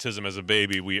of baptism as a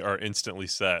baby, we are instantly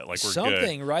set. We're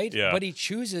something, good. Right? Yeah. But he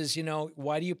chooses,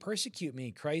 why do you persecute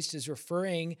me? Christ is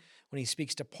referring, when he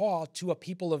speaks to Paul, to a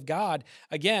people of God.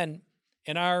 Again,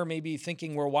 in our maybe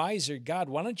thinking we're wiser, God,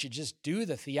 why don't you just do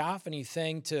the theophany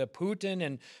thing to Putin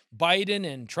and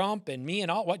Biden and Trump and me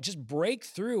and all? Just break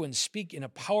through and speak in a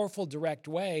powerful, direct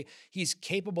way. He's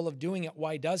capable of doing it.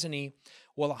 Why doesn't he?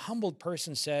 Well, a humbled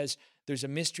person says, there's a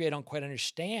mystery I don't quite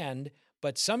understand,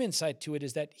 but some insight to it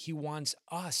is that he wants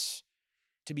us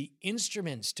to be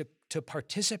instruments, to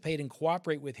participate and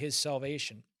cooperate with his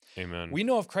salvation. Amen. We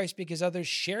know of Christ because others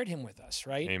shared him with us,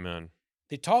 right? Amen.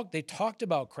 They talked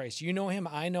about Christ. You know him,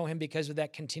 I know him because of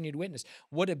that continued witness.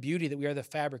 What a beauty that we are the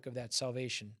fabric of that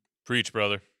salvation. Preach,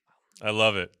 brother. I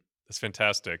love it. That's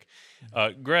fantastic.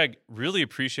 Greg, really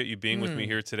appreciate you being with me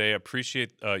here today. I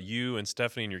appreciate you and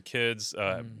Stephanie and your kids,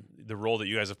 the role that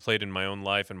you guys have played in my own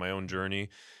life and my own journey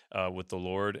with the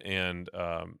Lord. And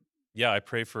I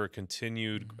pray for a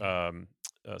continued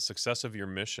success of your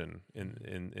mission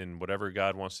in whatever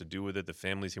God wants to do with it, the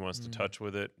families he wants to touch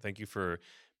with it. Thank you for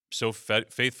so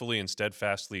faithfully and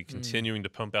steadfastly continuing to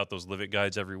pump out those Live It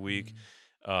guides every week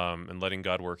and letting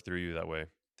God work through you that way.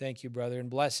 Thank you, brother. And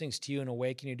blessings to you and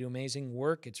Awaken. You do amazing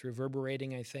work. It's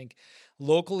reverberating, I think,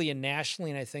 locally and nationally,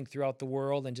 and I think throughout the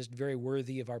world, and just very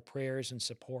worthy of our prayers and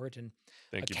support, and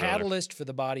thank you, catalyst for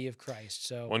the body of Christ.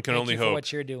 So one can only hope for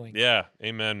what you're doing. Yeah.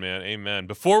 Amen, man. Amen.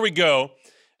 Before we go,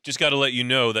 just got to let you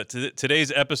know that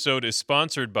today's episode is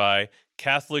sponsored by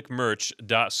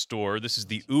catholicmerch.store. This is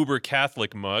the Uber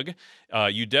Catholic mug.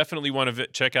 You definitely want to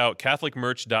check out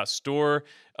catholicmerch.store.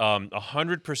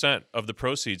 100% of the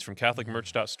proceeds from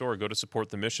catholicmerch.store go to support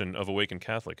the mission of Awaken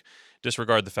Catholic.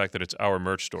 Disregard the fact that it's our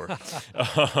merch store.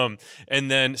 And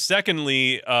then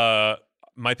secondly,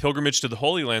 my pilgrimage to the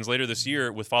Holy Lands later this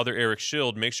year with Father Eric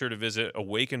Schild. Make sure to visit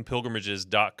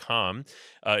awakenpilgrimages.com.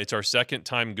 It's our second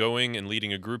time going and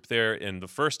leading a group there, and the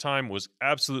first time was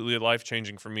absolutely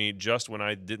life-changing for me just when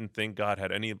I didn't think God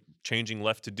had any changing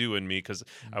left to do in me, because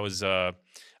I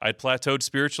had plateaued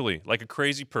spiritually like a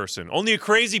crazy person. Only a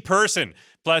crazy person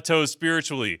plateaus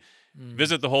spiritually.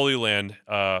 Visit the Holy Land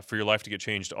for your life to get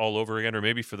changed all over again, or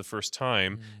maybe for the first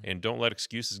time, and don't let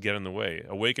excuses get in the way.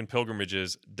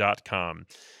 awakenpilgrimages.com.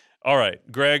 All right,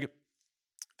 Greg,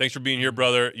 thanks for being here,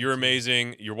 brother. You're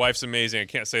amazing. Your wife's amazing. I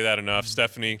can't say that enough.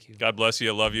 Stephanie, God bless you.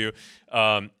 I love you.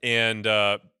 I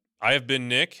have been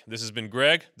Nick. This has been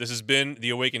Greg. This has been the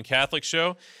Awaken Catholic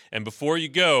Show. And before you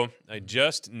go, I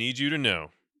just need you to know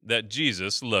that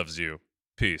Jesus loves you.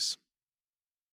 Peace.